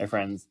 My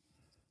friends,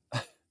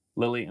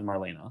 Lily and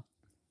Marlena.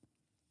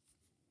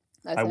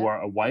 I wore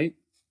a white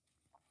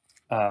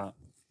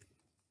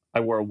I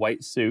wore a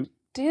white suit.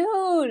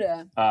 Dude.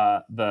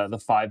 The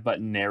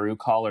 5-button Nehru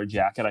collar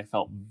jacket. I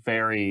felt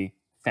very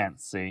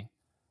fancy.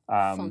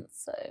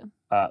 Fancy.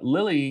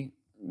 Lily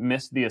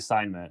missed the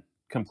assignment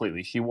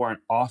completely. She wore an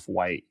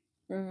off-white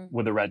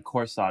with a red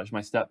corsage.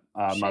 My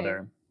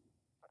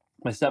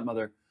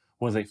stepmother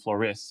was a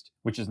florist,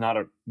 which was not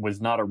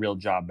a real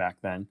job back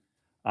then.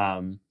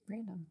 Random.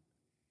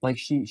 Like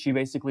she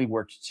basically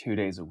worked 2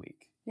 days a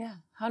week. Yeah,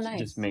 how nice.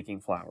 Just making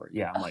flowers.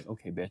 Yeah, I'm like,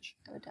 okay, bitch.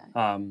 I would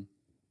die.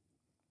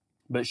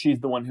 But she's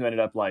the one who ended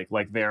up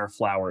like their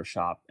flower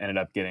shop ended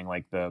up getting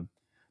like the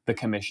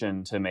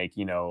commission to make,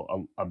 you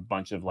know, a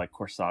bunch of like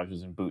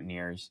corsages and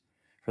boutonnieres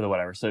for the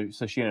whatever. So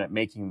she ended up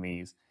making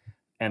these,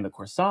 and the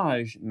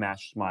corsage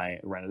matched my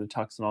rented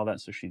tux and all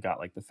that. So she got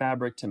like the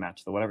fabric to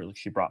match the whatever. Like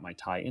she brought my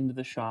tie into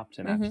the shop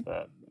to match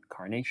the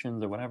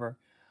carnations or whatever.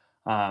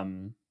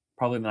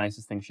 Probably the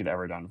nicest thing she'd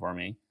ever done for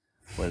me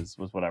was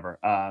whatever.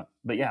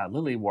 But yeah,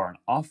 Lily wore an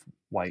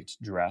off-white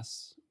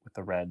dress with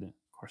the red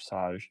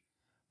corsage.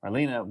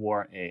 Marlena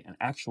wore an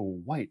actual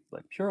white,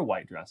 like pure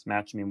white dress,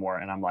 matched me more.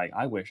 And I'm like,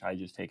 I wish I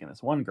just taken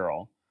this one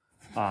girl.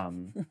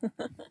 But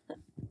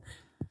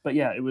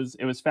yeah, it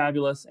was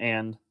fabulous.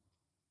 And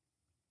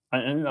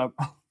I ended up,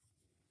 oh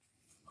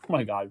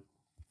my God,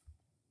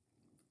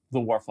 the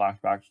war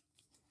flashbacks.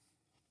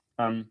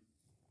 None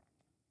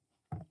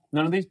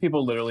of these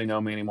people literally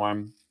know me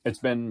anymore. It's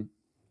been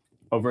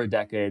over a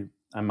decade.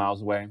 I'm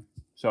miles away.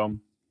 So,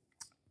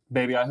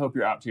 baby, I hope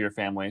you're out to your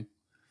family.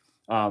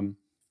 I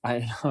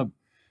ended up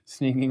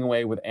sneaking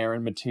away with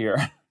Aaron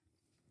Mateer.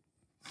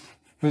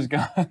 This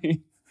guy,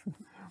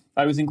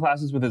 I was in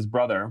classes with his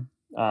brother.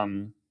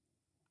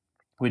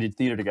 We did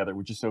theater together,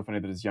 which is so funny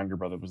that his younger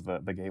brother was the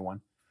gay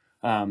one.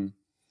 I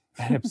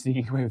ended up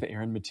sneaking away with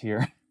Aaron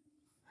Mateer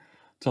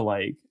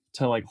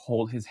to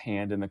hold his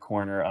hand in the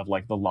corner of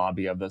like the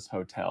lobby of this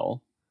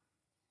hotel.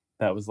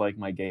 That was like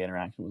my gay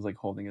interaction, was like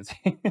holding his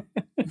hand.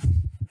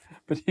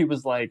 But he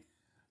was like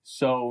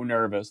so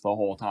nervous the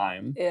whole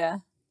time. Yeah.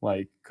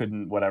 Like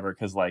couldn't whatever,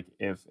 because like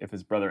if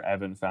his brother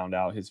Evan found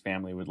out, his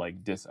family would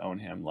like disown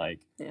him. Like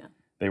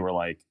they were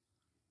like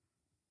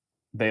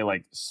they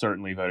like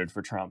certainly voted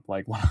for Trump,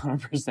 like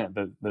 100%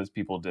 that those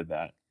people did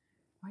that.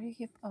 Why do you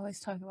keep always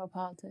talking about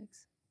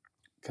politics?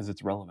 Because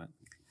it's relevant.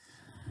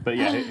 But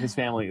yeah, his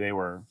family, they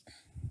were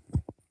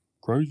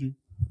crazy.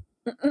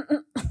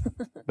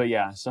 But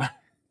yeah, so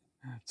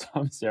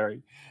I'm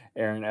sorry,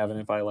 Aaron, Evan,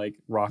 if I like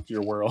rocked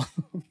your world.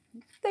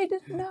 They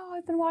didn't know.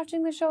 I've been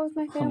watching the show with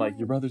my family. I'm like,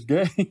 your brother's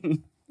gay.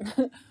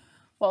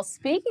 Well,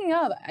 speaking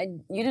of,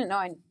 you didn't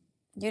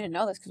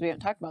know this because we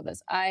haven't talked about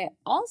this. I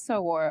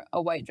also wore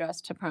a white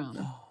dress to prom.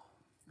 Oh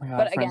my God,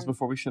 but friends again,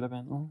 before we should have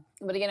been. Oh.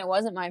 But again, it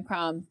wasn't my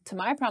prom. To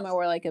my prom, I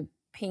wore like a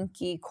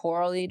pinky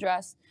corally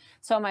dress.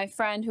 So my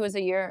friend who was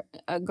a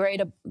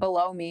grade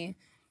below me,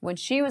 when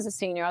she was a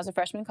senior, I was a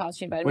freshman in college,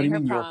 she invited me to her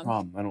prom. What do you mean your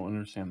prom? I don't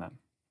understand that.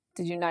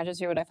 Did you not just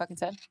hear what I fucking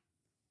said?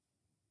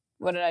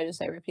 What did I just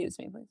say? Repeat it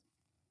to me, please.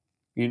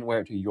 You didn't wear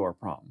it to your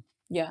prom.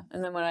 Yeah,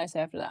 and then what did I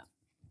say after that?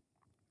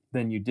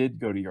 Then you did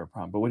go to your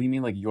prom. But what do you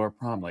mean like your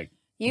prom? Like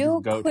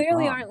you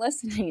clearly aren't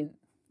listening.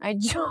 I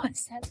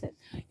just said it.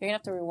 You're going to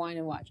have to rewind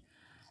and watch.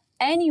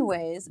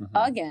 Anyways,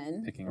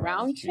 again,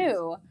 round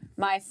two,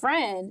 my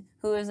friend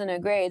who was in a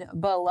grade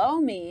below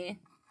me,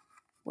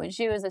 when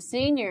she was a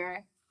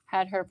senior,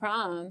 had her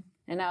prom,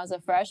 and I was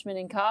a freshman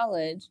in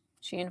college.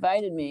 She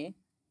invited me.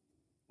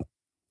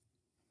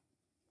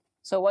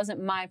 So it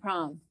wasn't my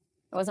prom.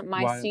 It wasn't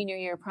my senior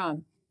year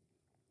prom.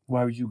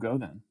 Why would you go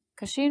then?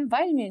 Because she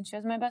invited me and she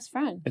was my best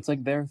friend. It's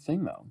like their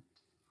thing though.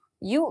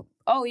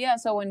 Oh yeah,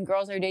 so when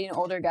girls are dating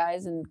older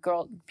guys and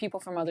people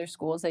from other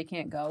schools, they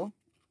can't go.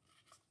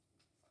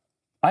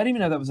 I didn't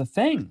even know that was a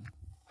thing.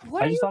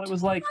 What I just thought it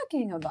was like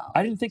talking about?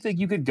 I didn't think that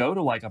you could go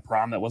to like a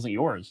prom that wasn't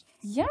yours.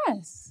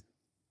 Yes.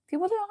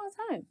 People do it all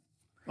the time.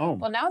 Oh.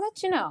 Well, now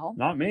that you know.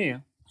 Not me.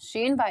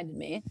 She invited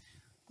me.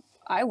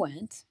 I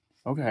went.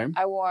 Okay.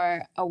 I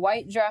wore a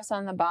white dress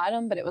on the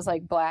bottom, but it was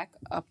like black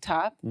up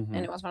top. And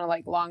it was one of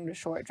like long to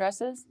short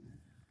dresses.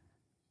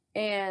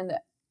 And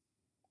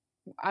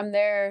I'm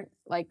there,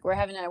 like we're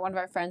having it at one of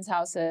our friends'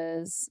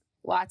 houses.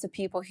 Lots of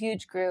people,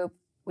 huge group.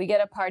 We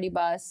get a party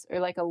bus or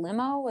like a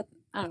limo with,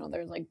 I don't know,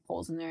 there's like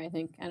poles in there, I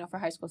think. I know for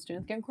high school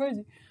students, getting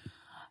crazy.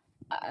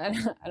 I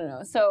don't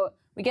know. So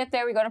we get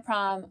there, we go to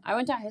prom. I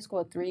went to high school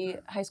with 3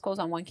 high schools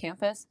on one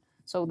campus.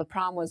 So the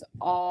prom was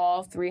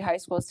all 3 high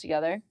schools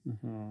together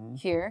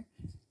here.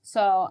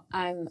 So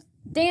I'm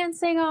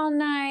dancing all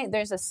night.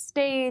 There's a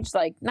stage,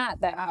 like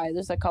not that high.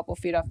 There's a couple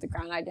feet off the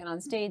ground. I get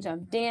on stage.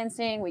 I'm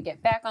dancing. We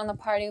get back on the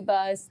party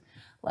bus.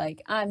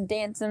 Like I'm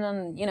dancing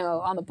on,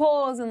 on the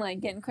poles and like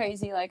getting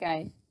crazy like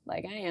I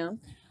am.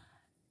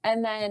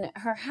 And then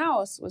her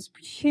house was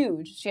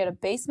huge. She had a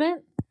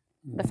basement,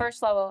 the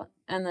first level,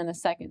 and then a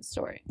second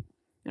story.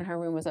 And her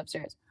room was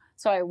upstairs.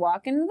 So I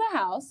walk into the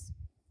house.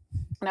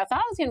 And I thought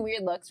I was getting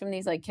weird looks from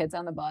these like kids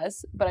on the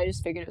bus, but I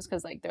just figured it was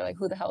because like they're like,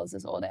 who the hell is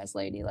this old ass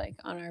lady like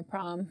on our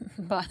prom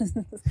bus?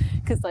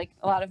 Because like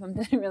a lot of them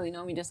didn't really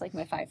know me, just like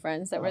my 5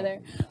 friends that were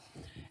there.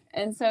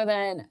 And so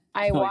then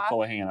I walked, like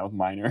full of hanging out with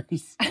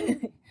minors.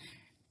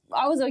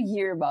 I was a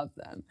year above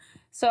them.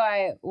 So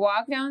I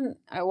walk,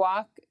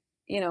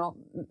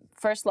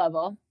 first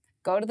level,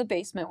 go to the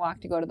basement,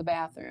 walk to go to the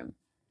bathroom.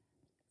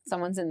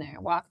 Someone's in there.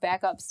 Walk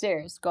back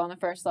upstairs, go on the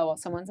first level.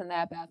 Someone's in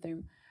that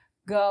bathroom.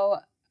 Go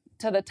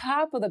to the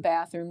top of the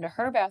bathroom, to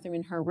her bathroom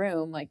in her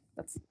room. Like,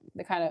 that's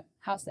the kind of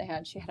house they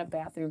had. She had a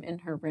bathroom in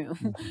her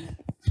room.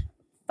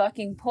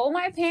 Fucking pull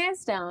my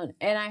pants down,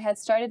 and I had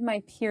started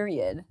my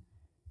period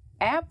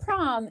at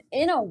prom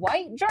in a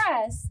white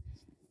dress.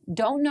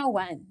 Don't know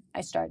when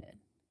I started.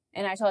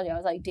 And I told you, I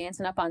was like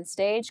dancing up on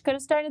stage. Could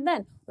have started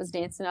then. Was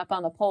dancing up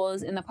on the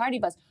poles in the party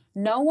bus.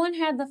 No one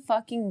had the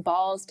fucking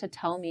balls to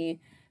tell me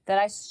that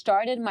I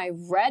started my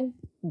red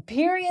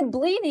period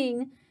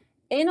bleeding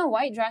in a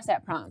white dress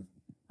at prom.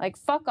 Like,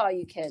 fuck all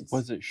you kids.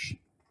 Was it?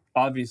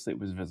 Obviously, it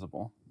was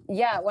visible.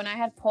 Yeah, when I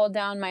had pulled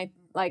down I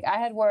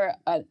had wore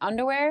an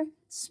underwear,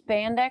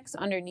 spandex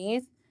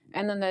underneath,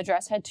 and then the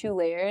dress had 2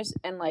 layers,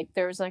 and like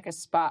there was like a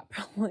spot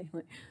probably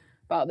like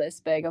about this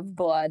big of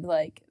blood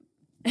like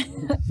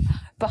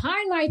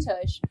behind my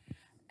tush.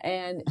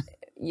 And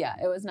yeah,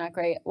 it was not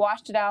great.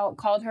 Washed it out,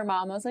 called her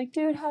mom. I was like,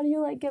 dude, how do you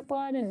like get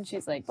blood? And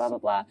she's like, blah, blah,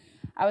 blah.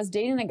 I was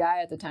dating a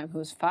guy at the time who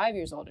was 5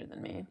 years older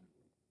than me.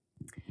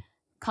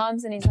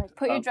 Comes and he's like,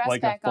 put your dress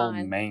like back a full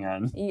on.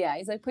 Man. Yeah,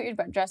 he's like, put your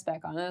dress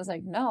back on. And I was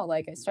like, no,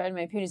 like I started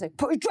my period. He's like,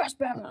 put your dress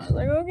back on. I was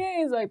like, okay.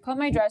 He's like, put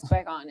my dress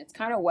back on. It's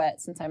kind of wet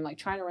since I'm like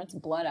trying to rinse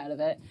blood out of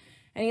it.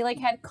 And he like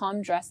had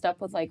come dressed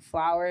up with like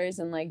flowers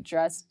and like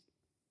dressed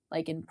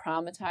like in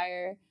prom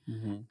attire.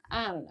 Mm-hmm.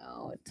 I don't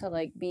know, to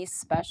like be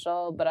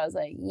special. But I was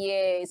like,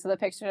 yay. So the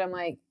picture, I'm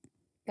like,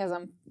 because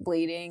I'm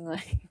bleeding.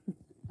 Like,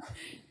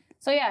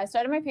 so yeah, I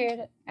started my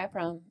period at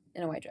prom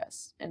in a white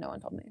dress and no one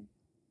told me.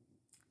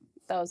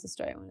 That was the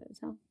story I wanted to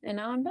tell. And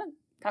now I'm done.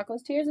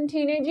 Tacos, tears, and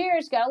teenage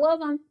years. Gotta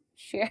love them.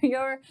 Share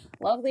your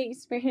lovely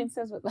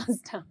experiences with us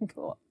down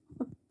cool.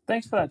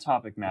 Thanks for that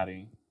topic,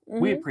 Maddie.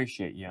 Mm-hmm. We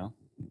appreciate you.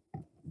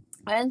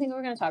 I didn't think we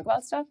were going to talk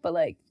about stuff, but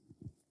like,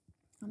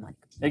 I'm like...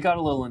 It got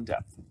a little in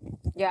depth.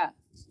 Yeah,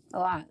 a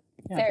lot.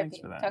 Yeah, therapy. Thanks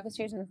for that. Tacos,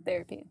 tears, and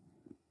therapy.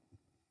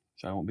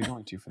 So I won't be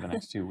going to for the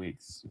next 2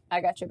 weeks. I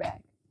got your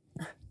back.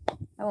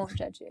 I won't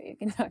judge you. You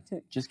can talk to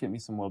me. Just get me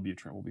some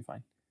Wellbutrin. We'll be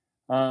fine.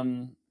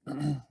 All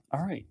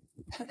right.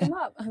 Hook him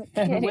up.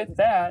 And with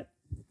that,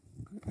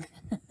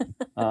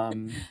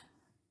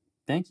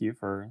 thank you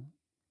for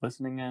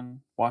listening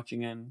in,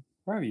 watching in,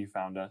 wherever you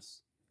found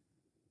us.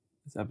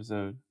 This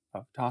episode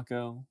of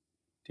Taco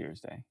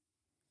Tearsday.